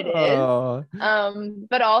what it is.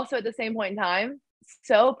 But also at the same point in time,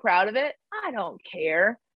 so proud of it. I don't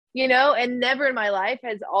care, and never in my life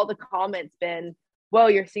has all the comments been,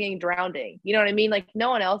 well, you're singing Drowning. You know what I mean? Like,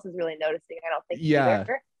 no one else is really noticing, I don't think.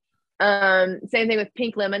 Either. Same thing with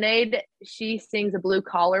Pink Lemonade. She sings a blue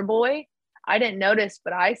collar boy. I didn't notice,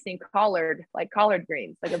 but I sing collared, like collard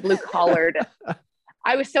greens, like a blue collared.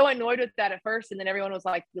 I was so annoyed with that at first. And then everyone was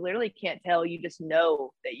like, you literally can't tell. You just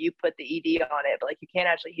know that you put the ED on it, but like you can't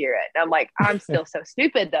actually hear it. And I'm like, I'm still so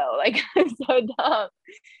stupid though. Like I'm so dumb.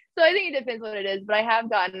 So I think it depends what it is, but I have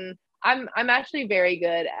gotten, I'm actually very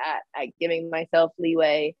good at giving myself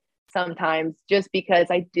leeway sometimes, just because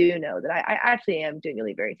I do know that I actually am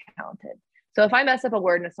genuinely very talented. So if I mess up a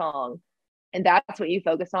word in a song and that's what you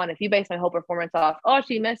focus on, if you base my whole performance off, oh,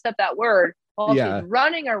 she messed up that word while she's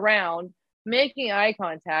running around, making eye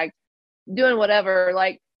contact, doing whatever,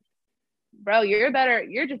 like, bro, you're better.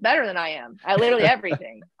 You're just better than I am at literally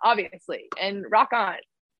everything, obviously. And rock on.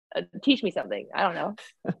 Teach me something. I don't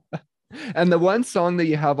know. And the one song that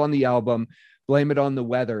you have on the album, Blame It on the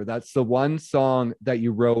Weather, that's the one song that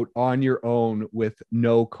you wrote on your own with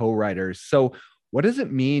no co-writers. So what does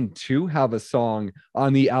it mean to have a song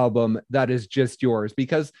on the album that is just yours?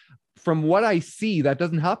 Because from what I see, that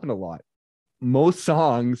doesn't happen a lot. Most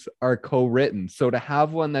songs are co-written. So to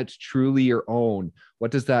have one that's truly your own,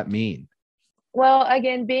 what does that mean? Well,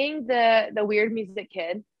 again, being the weird music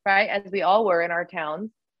kid, right, as we all were in our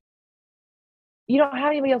towns, you don't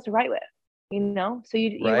have anybody else to write with, you know? So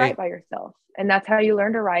you write by yourself, and that's how you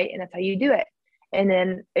learn to write, and that's how you do it. And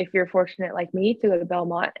then if you're fortunate like me to go to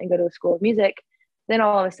Belmont and go to a school of music, then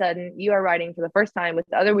all of a sudden you are writing for the first time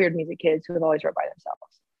with other weird music kids who have always wrote by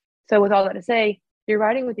themselves. So with all that to say, you're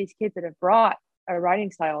writing with these kids that have brought a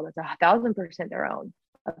writing style that's 1,000% their own,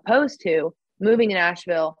 opposed to moving to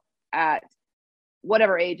Nashville at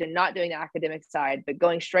whatever age and not doing the academic side, but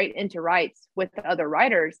going straight into writes with other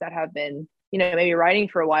writers that have been, you know, maybe writing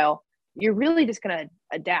for a while. You're really just going to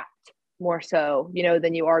adapt more so, you know,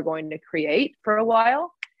 than you are going to create for a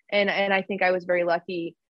while. And I think I was very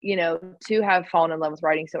lucky, you know, to have fallen in love with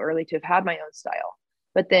writing so early, to have had my own style.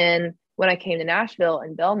 But then when I came to Nashville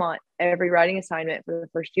and Belmont, every writing assignment for the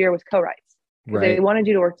first year was co-writes. They wanted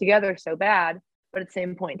you to work together so bad. But at the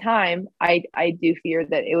same point in time, I do fear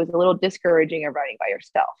that it was a little discouraging of writing by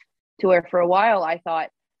yourself, to where for a while I thought,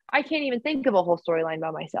 I can't even think of a whole storyline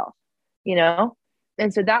by myself, you know?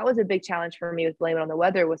 And so that was a big challenge for me with Blame It on the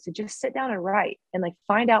Weather, was to just sit down and write and like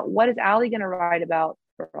find out, what is Allie going to write about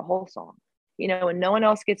for a whole song, you know, and no one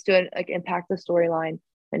else gets to like impact the storyline,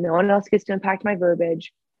 and no one else gets to impact my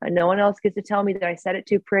verbiage, and no one else gets to tell me that I said it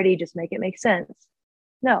too pretty, just make it make sense.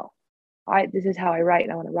 No, this is how I write,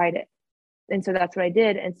 and I want to write it. And so that's what I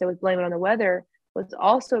did. And so with Blame It on the Weather was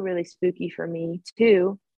also really spooky for me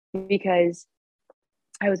too, because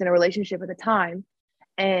I was in a relationship at the time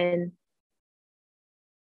and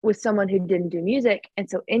with someone who didn't do music. And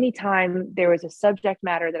so anytime there was a subject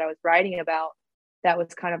matter that I was writing about that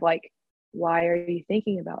was kind of like, why are you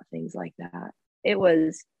thinking about things like that?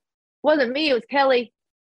 Wasn't me, it was Kelly,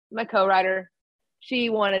 my co-writer. She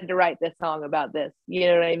wanted to write this song about this. You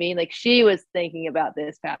know what I mean? Like she was thinking about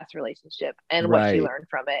this past relationship and what she learned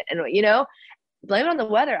from it. And, you know, Blame It on the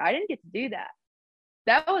Weather, I didn't get to do that.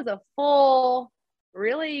 That was a full,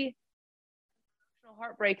 really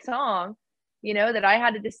heartbreak song, you know, that I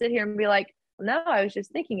had to just sit here and be like, no, I was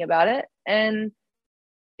just thinking about it. And,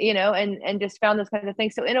 you know, and just found those kinds of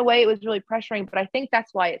things. So in a way it was really pressuring, but I think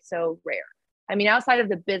that's why it's so rare. I mean, outside of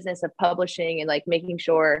the business of publishing and like making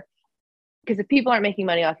sure, because if people aren't making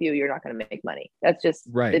money off you, you're not going to make money. That's just,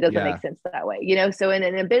 it doesn't make sense that way, you know? So in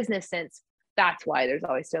a business sense, that's why there's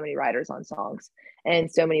always so many writers on songs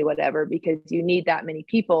and so many whatever, because you need that many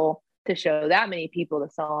people to show that many people the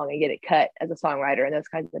song and get it cut as a songwriter and those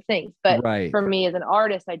kinds of things. But for me as an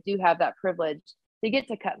artist, I do have that privilege to get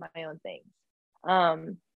to cut my own things.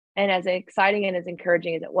 And as exciting and as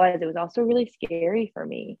encouraging as it was also really scary for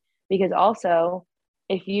me, because also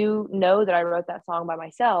if you know that I wrote that song by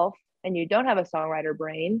myself, and you don't have a songwriter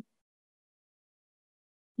brain,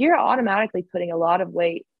 you're automatically putting a lot of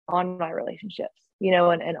weight on my relationships, you know,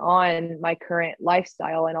 and on my current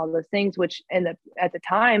lifestyle and all those things, which at the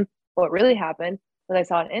time, what really happened was I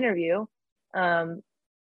saw an interview, and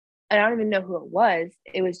I don't even know who it was.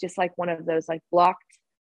 It was just like one of those like blocked,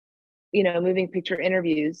 you know, moving picture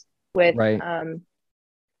interviews with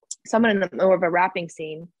someone in the middle of a rapping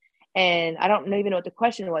scene. And I don't even know what the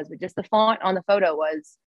question was, but just the font on the photo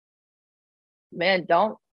was, man,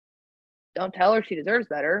 don't tell her she deserves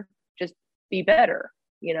better, just be better,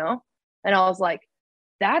 you know? And I was like,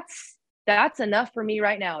 that's enough for me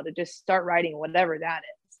right now to just start writing whatever that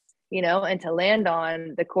is, you know, and to land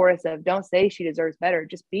on the chorus of don't say she deserves better,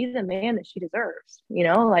 just be the man that she deserves, you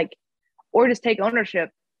know, like, or just take ownership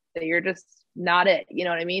that you're just not it, you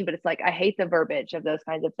know what I mean? But it's like, I hate the verbiage of those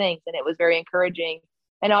kinds of things. And it was very encouraging.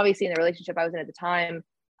 And obviously in the relationship I was in at the time,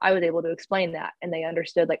 I was able to explain that, and they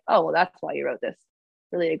understood like, oh, well, that's why you wrote this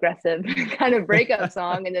really aggressive kind of breakup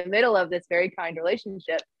song in the middle of this very kind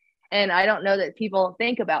relationship. And I don't know that people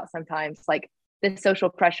think about sometimes, like, the social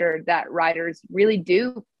pressure that writers really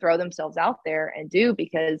do throw themselves out there and do,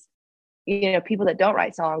 because, you know, people that don't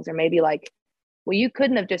write songs are maybe like, well, you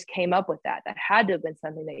couldn't have just came up with that. That had to have been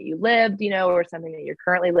something that you lived, you know, or something that you're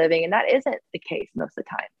currently living. And that isn't the case most of the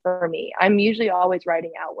time for me. I'm usually always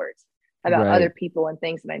writing outwards about Right. other people and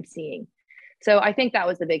things that I'm seeing. So I think that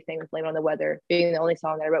was the big thing with Blame It on the Weather being the only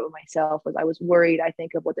song that I wrote with myself. Was I was worried, I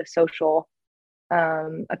think, of what the social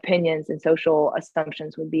opinions and social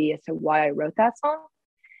assumptions would be as to why I wrote that song.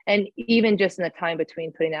 And even just in the time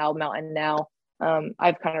between putting the album out and now,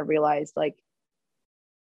 I've kind of realized, like,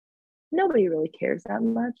 nobody really cares that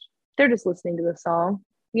much. They're just listening to the song,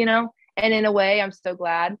 you know? And in a way, I'm so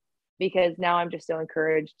glad, because now I'm just so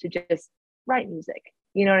encouraged to just write music.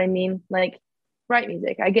 You know what I mean? Like, write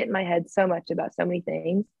music. I get in my head so much about so many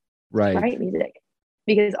things. Just Right. write music.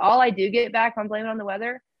 Because all I do get back on Blame It on the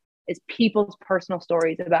Weather is people's personal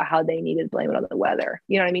stories about how they needed to blame it on the weather.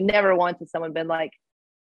 You know what I mean? Never once has someone been like,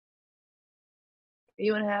 are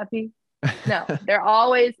you unhappy? No,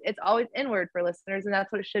 it's always inward for listeners, and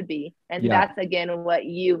that's what it should be. And Yeah. that's, again, what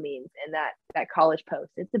you means in that college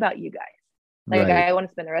post. It's about you guys. Like, Right. I want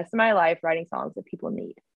to spend the rest of my life writing songs that people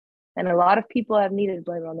need. And a lot of people have needed to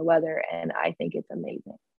blame it on the weather, and I think it's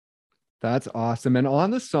amazing. That's awesome. And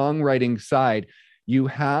on the songwriting side, you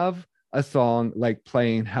have a song like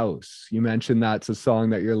Playing House. You mentioned that's a song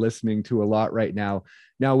that you're listening to a lot right now.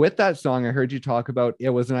 Now, with that song, I heard you talk about it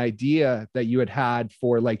was an idea that you had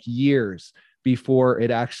for like years before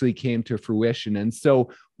it actually came to fruition. And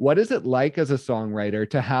so, what is it like as a songwriter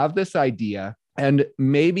to have this idea and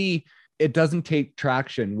maybe it doesn't take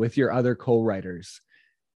traction with your other co-writers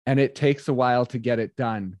and it takes a while to get it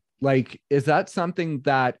done? Like, is that something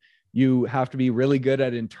that you have to be really good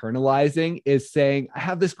at internalizing, is saying, I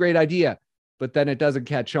have this great idea, but then it doesn't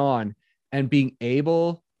catch on, and being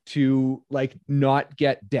able to like not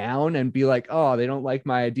get down and be like, oh, they don't like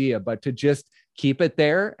my idea, but to just keep it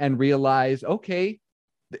there and realize, okay,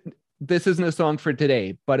 this isn't a song for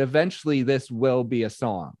today, but eventually this will be a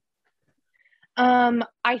song.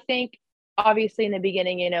 I think obviously in the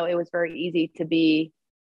beginning, you know, it was very easy to be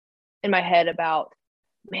in my head about,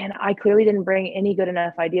 man, I clearly didn't bring any good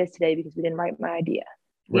enough ideas today because we didn't write my idea,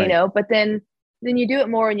 you Right. know. But then you do it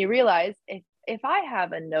more and you realize, if I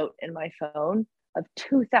have a note in my phone of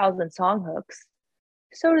 2,000 song hooks,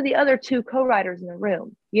 so do the other two co-writers in the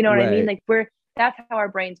room. You know what I mean? Right. Like, that's how our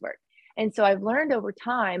brains work. And so I've learned over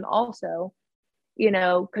time also, you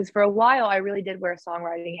know, because for a while I really did wear a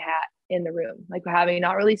songwriting hat in the room, like having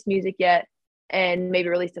not released music yet and maybe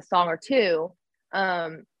released a song or two.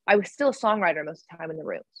 I was still a songwriter most of the time in the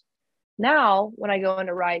rooms. Now, when I go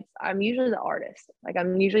into writes, I'm usually the artist. Like,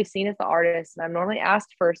 I'm usually seen as the artist, and I'm normally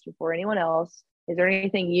asked first before anyone else, is there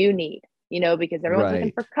anything you need? You know, because everyone's looking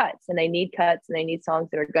Right. for cuts, and they need cuts, and they need songs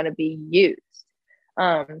that are going to be used.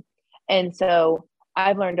 And so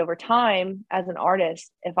I've learned over time as an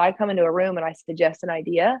artist, if I come into a room and I suggest an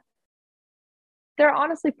idea, they're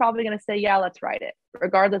honestly probably going to say, yeah, let's write it,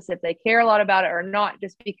 regardless if they care a lot about it or not,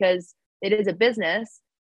 just because it is a business.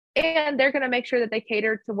 And they're going to make sure that they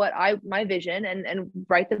cater to what my vision, and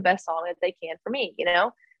write the best song that they can for me, you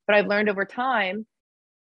know. But I've learned over time,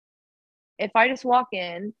 if I just walk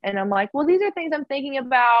in and I'm like, well, these are things I'm thinking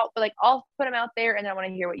about, but like, I'll put them out there and then I want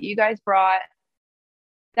to hear what you guys brought.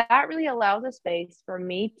 That really allows a space for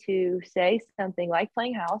me to say something like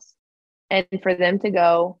Playing House, and for them to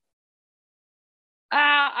go,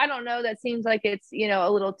 I don't know, that seems like it's, you know,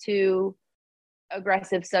 a little too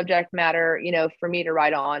aggressive subject matter, you know, for me to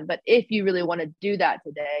write on. But if you really want to do that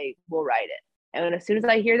today, we'll write it. And as soon as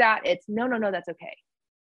I hear that, it's no, that's okay.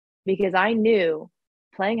 Because I knew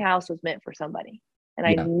Playing House was meant for somebody. And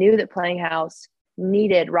I Yeah. knew that Playing House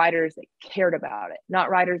needed writers that cared about it, not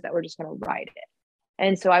writers that were just going to write it.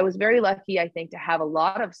 And so I was very lucky, I think, to have a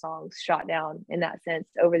lot of songs shot down in that sense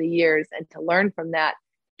over the years, and to learn from that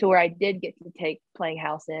to where I did get to take Playing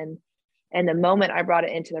House in. And the moment I brought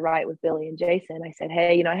it into the write with Billy and Jason, I said,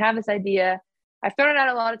 hey, you know, I have this idea. I've thrown it out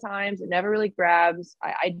a lot of times. It never really grabs.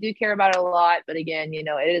 I do care about it a lot. But again, you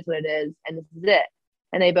know, it is what it is. And this is it.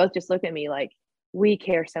 And they both just look at me like, we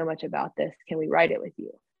care so much about this. Can we write it with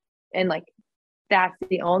you? And like, that's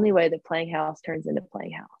the only way that Playing House turns into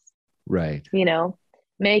Playing House. Right. You know,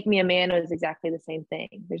 Make Me a Man was exactly the same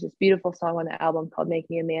thing. There's this beautiful song on the album called Make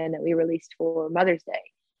Me a Man that we released for Mother's Day.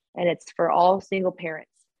 And it's for all single parents.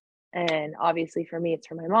 And obviously for me, it's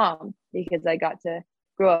for my mom, because I got to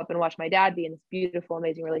grow up and watch my dad be in this beautiful,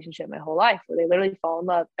 amazing relationship my whole life, where they literally fall in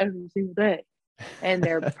love every single day. And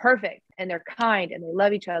they're perfect and they're kind and they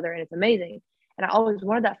love each other, and it's amazing. And I always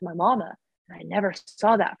wanted that for my mama. And I never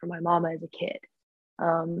saw that for my mama as a kid.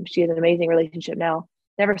 She has an amazing relationship now.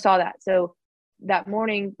 Never saw that. So that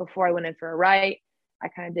morning before I went in for a write, I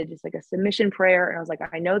kind of did just like a submission prayer. And I was like,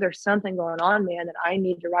 I know there's something going on, man, that I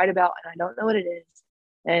need to write about, and I don't know what it is.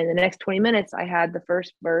 And the next 20 minutes, I had the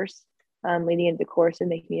first verse leading into the chorus and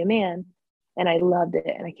Make Me a Man. And I loved it.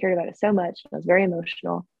 And I cared about it so much. I was very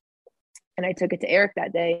emotional. And I took it to Eric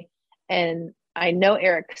that day. And I know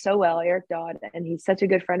Eric so well, Eric Dodd, and he's such a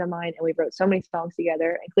good friend of mine. And we wrote so many songs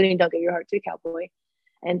together, including Don't Give Your Heart to a Cowboy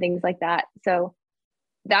and things like that. So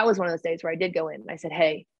that was one of those days where I did go in and I said,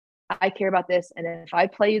 hey, I care about this. And if I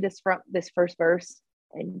play you this first verse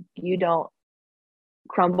and you don't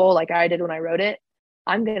crumble like I did when I wrote it,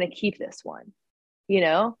 I'm going to keep this one, you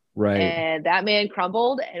know? Right. And that man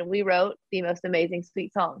crumbled, and we wrote the most amazing,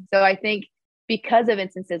 sweet song. So I think because of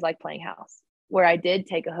instances like Playing House, where I did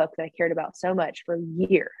take a hook that I cared about so much for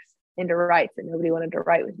years into writes that nobody wanted to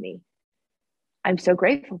write with me, I'm so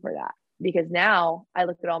grateful for that, because now I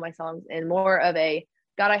look at all my songs in more of a,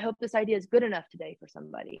 God, I hope this idea is good enough today for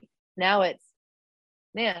somebody. Now it's,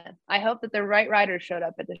 man, I hope that the right writers showed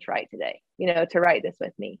up at this write today, you know, to write this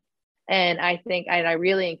with me. And I think, and I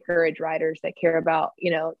really encourage writers that care about,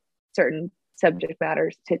 you know, certain subject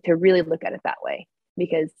matters to really look at it that way,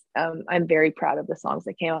 because I'm very proud of the songs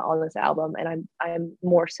that came out on this album. And I'm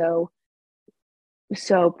more so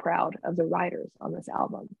proud of the writers on this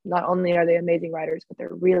album. Not only are they amazing writers, but they're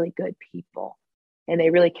really good people, and they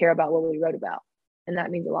really care about what we wrote about. And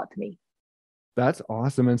that means a lot to me. That's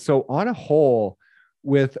awesome. And so on a whole,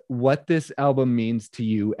 with what this album means to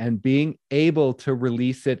you and being able to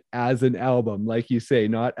release it as an album, like you say,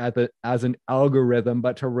 not as an algorithm,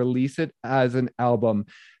 but to release it as an album,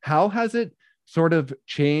 how has it sort of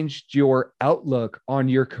changed your outlook on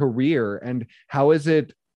your career? And how is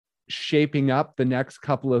it shaping up the next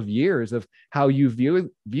couple of years of how you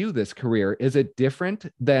view this career? Is it different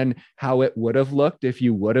than how it would have looked if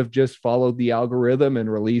you would have just followed the algorithm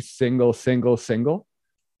and released single?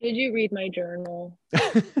 Did you read my journal?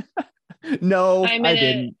 No, I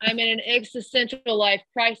didn't. I'm in an existential life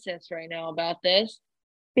crisis right now about this,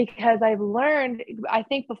 because I've learned, I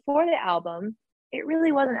think before the album, it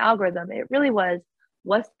really was an algorithm. It really was,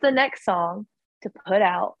 what's the next song to put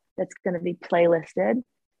out that's going to be playlisted,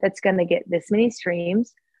 that's going to get this many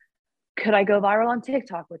streams? Could I go viral on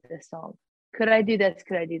TikTok with this song? Could I do this?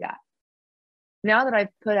 Could I do that? Now that I've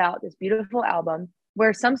put out this beautiful album,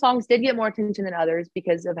 where some songs did get more attention than others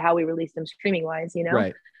because of how we released them streaming wise, you know,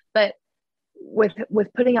 right. But with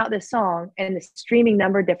putting out this song and the streaming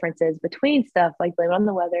number differences between stuff like Blame It on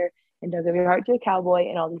the Weather and Don't Give Your Heart to a Cowboy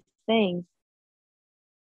and all these things,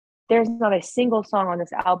 there's not a single song on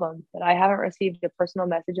this album that I haven't received a personal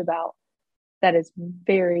message about that is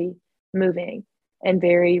very moving and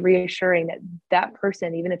very reassuring that that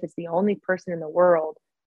person, even if it's the only person in the world,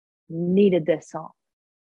 needed this song.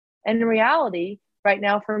 And in reality, right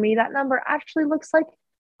now for me, that number actually looks like,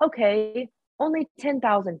 okay, only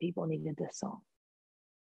 10,000 people needed this song.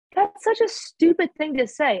 That's such a stupid thing to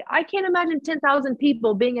say. I can't imagine 10,000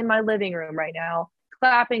 people being in my living room right now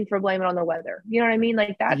clapping for Blame It on the Weather. You know what I mean?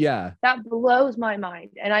 Like that blows my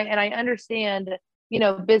mind. And I understand, you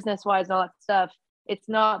know, business wise and all that stuff. It's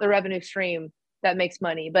not the revenue stream that makes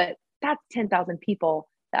money, but that's 10,000 people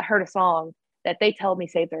that heard a song that they tell me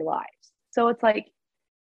saved their lives. So it's like,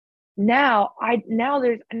 now I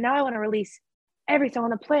want to release every song on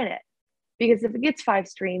the planet, because if it gets 5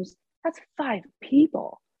 streams, that's 5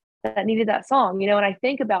 people that needed that song, you know. And I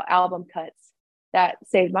think about album cuts that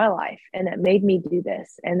saved my life and that made me do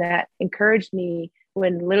this and that encouraged me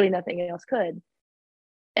when literally nothing else could.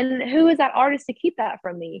 And who is that artist to keep that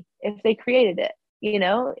from me if they created it, you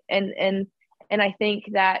know? And I think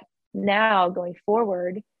that now going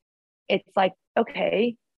forward, it's like,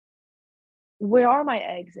 okay, where are my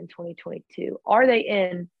eggs in 2022? Are they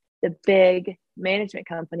in the big management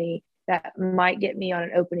company that might get me on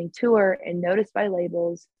an opening tour and noticed by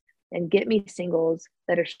labels and get me singles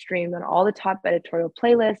that are streamed on all the top editorial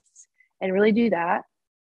playlists and really do that?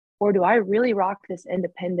 Or do I really rock this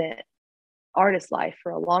independent artist life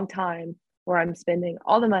for a long time, where I'm spending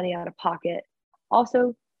all the money out of pocket,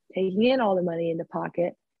 also taking in all the money into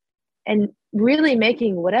pocket, and really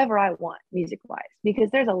making whatever I want music wise? Because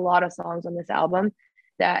there's a lot of songs on this album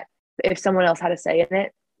that if someone else had a say in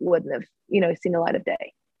it, wouldn't have, you know, seen the light of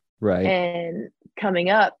day. Right. And coming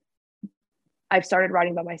up, I've started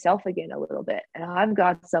writing by myself again a little bit, and I've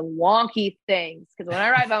got some wonky things, because when I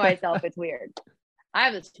write by myself, it's weird. I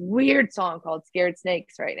have this weird song called Scared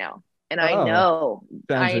Snakes right now. And I know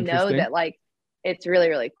that like, it's really,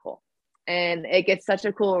 really cool. And it gets such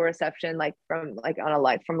a cool reception, like from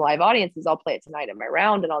live audiences. I'll play it tonight in my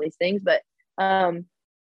round and all these things. But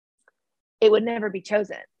it would never be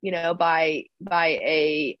chosen, by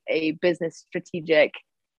a business strategic,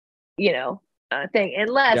 thing,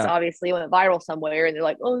 unless Yeah. obviously it went viral somewhere and they're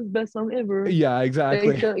like, oh, it's the best song ever. Yeah,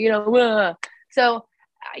 exactly. So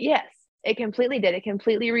yes, it completely did. It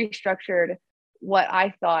completely restructured what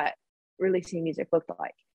I thought releasing music looked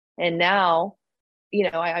like. And now,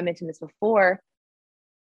 I mentioned this before,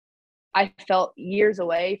 I felt years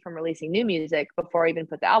away from releasing new music before I even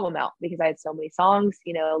put the album out, because I had so many songs,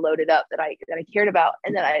 loaded up that I cared about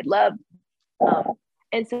and that I loved.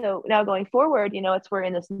 And so now going forward, we're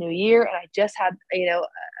in this new year, and I just had, a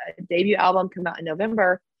debut album come out in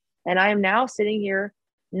November, and I am now sitting here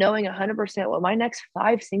knowing 100% what my next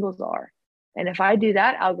 5 singles are. And if I do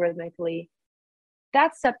that algorithmically,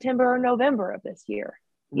 that's September or November of this year.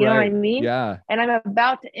 You know what I mean? Yeah. And I'm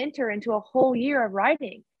about to enter into a whole year of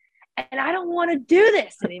writing. And I don't want to do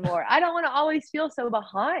this anymore. I don't want to always feel so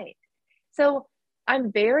behind. So I'm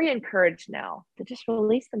very encouraged now to just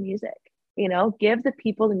release the music, give the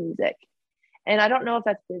people the music. And I don't know if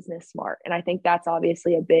that's business smart. And I think that's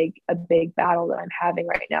obviously a big battle that I'm having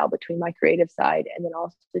right now between my creative side and then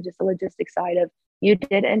also just the logistics side of, you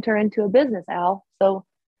did enter into a business, Al. So,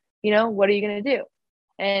 what are you going to do?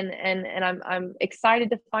 And I'm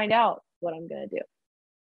excited to find out what I'm going to do.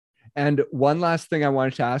 And one last thing I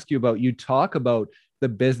wanted to ask you about, you talk about the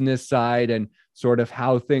business side and sort of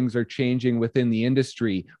how things are changing within the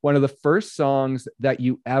industry. One of the first songs that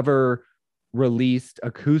you ever released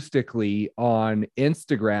acoustically on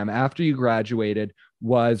Instagram after you graduated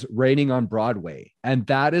was Raining on Broadway. And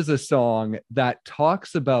that is a song that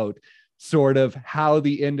talks about sort of how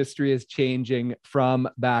the industry is changing from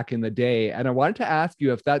back in the day. And I wanted to ask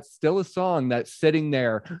you if that's still a song that's sitting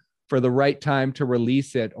there for the right time to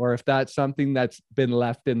release it, or if that's something that's been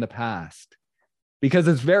left in the past, because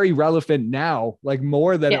it's very relevant now, like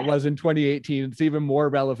more than it was in 2018. It's even more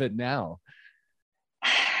relevant now.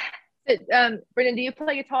 Brendan, do you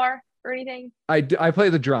play guitar or anything? I play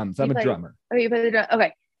the drums. I'm a drummer. Oh, you play the drum.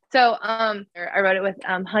 Okay. So I wrote it with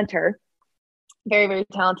Hunter, very, very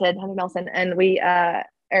talented, Hunter Nelson. And he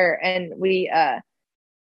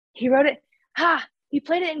wrote it. He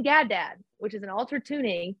played it in Gad Dad, which is an altered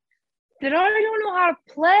tuning that I don't know how to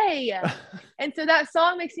play. And so that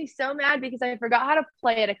song makes me so mad because I forgot how to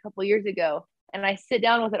play it a couple years ago. And I sit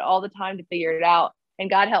down with it all the time to figure it out.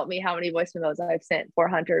 And God help me how many voice memos I've sent for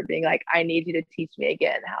Hunter being like, I need you to teach me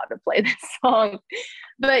again how to play this song.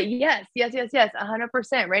 But yes,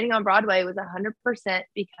 100%. Raining on Broadway was 100%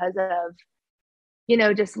 because of,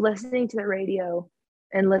 just listening to the radio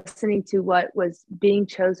and listening to what was being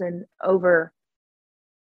chosen over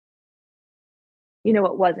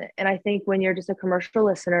what wasn't. And I think when you're just a commercial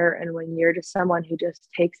listener and when you're just someone who just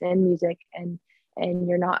takes in music and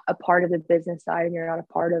you're not a part of the business side and you're not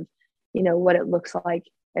a part of, what it looks like,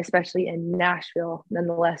 especially in Nashville,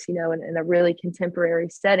 nonetheless, in a really contemporary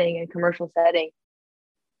setting and commercial setting,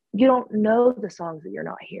 you don't know the songs that you're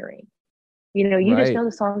not hearing. You just know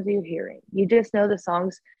the songs that you're hearing. You just know the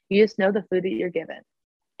songs, you just know the food that you're given.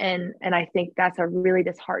 And I think that's a really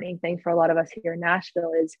disheartening thing for a lot of us here in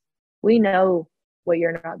Nashville is we know what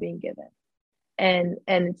you're not being given. And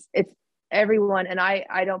it's everyone. And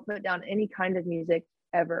I don't put down any kind of music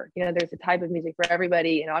ever. There's a type of music for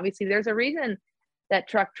everybody. And obviously there's a reason that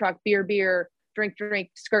truck, beer,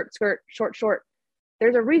 drink, skirt, short.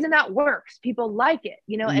 There's a reason that works. People like it,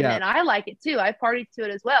 and I like it too. I partied to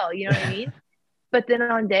it as well. You know what I mean? But then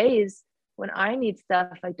on days when I need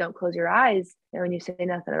stuff like Don't Close Your Eyes, and when you say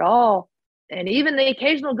nothing at all, and even the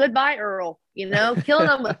occasional Goodbye Earl, killing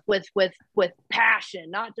them with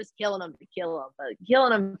passion, not just killing them to kill them, but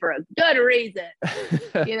killing them for a good reason,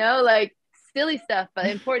 like silly stuff, but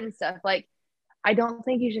important stuff. Like, I don't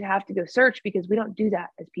think you should have to go search because we don't do that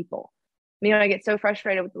as people. I get so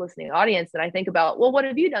frustrated with the listening audience that I think about, well, what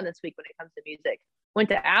have you done this week when it comes to music? Went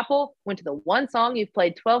to Apple, went to the one song you've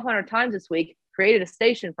played 1,200 times this week, created a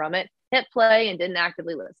station from it, hit play, and didn't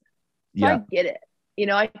actively listen. So I get it.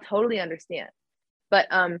 I totally understand. But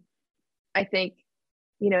I think,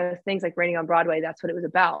 things like Raining on Broadway, that's what it was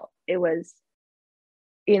about. It was,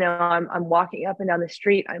 I'm walking up and down the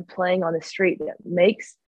street, I'm playing on the street that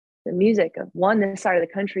makes the music of one, this side of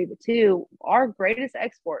the country, but two, our greatest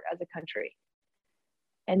export as a country.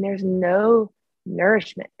 And there's no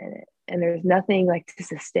nourishment in it. And there's nothing like to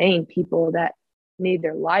sustain people that need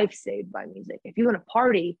their life saved by music. If you want to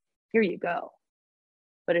party, here you go.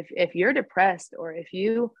 But if you're depressed, or if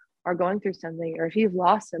you are going through something, or if you've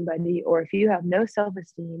lost somebody, or if you have no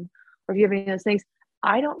self-esteem, or if you have any of those things,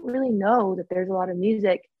 I don't really know that there's a lot of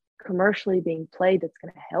music commercially being played that's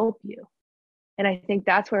going to help you. And I think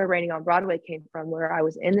that's where Raining on Broadway came from, where I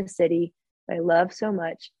was in the city that I love so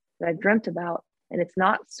much, that I've dreamt about, and it's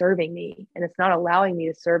not serving me, and it's not allowing me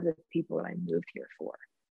to serve the people that I moved here for.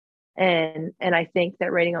 And I think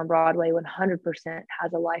that Waiting on Broadway 100%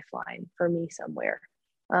 has a lifeline for me somewhere.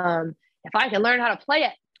 If I can learn how to play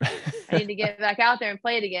it, I need to get back out there and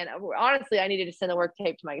play it again. Honestly, I needed to send the work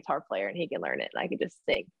tape to my guitar player and he can learn it and I could just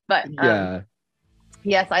sing. But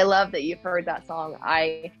yes, I love that you've heard that song.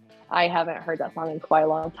 I haven't heard that song in quite a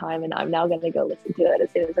long time, and I'm now going to go listen to it as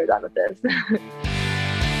soon as we're done with this.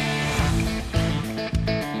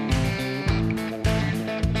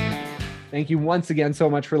 Thank you once again so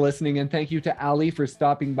much for listening, and thank you to Ali for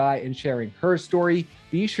stopping by and sharing her story.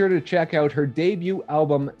 Be sure to check out her debut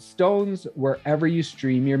album, Stones, wherever you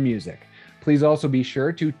stream your music. Please also be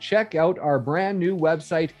sure to check out our brand new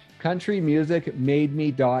website,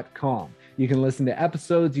 countrymusicmademe.com. You can listen to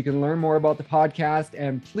episodes, you can learn more about the podcast,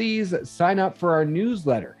 and please sign up for our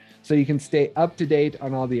newsletter so you can stay up to date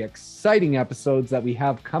on all the exciting episodes that we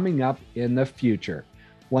have coming up in the future.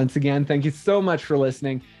 Once again, thank you so much for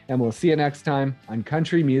listening, and we'll see you next time on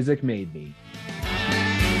Country Music Made Me.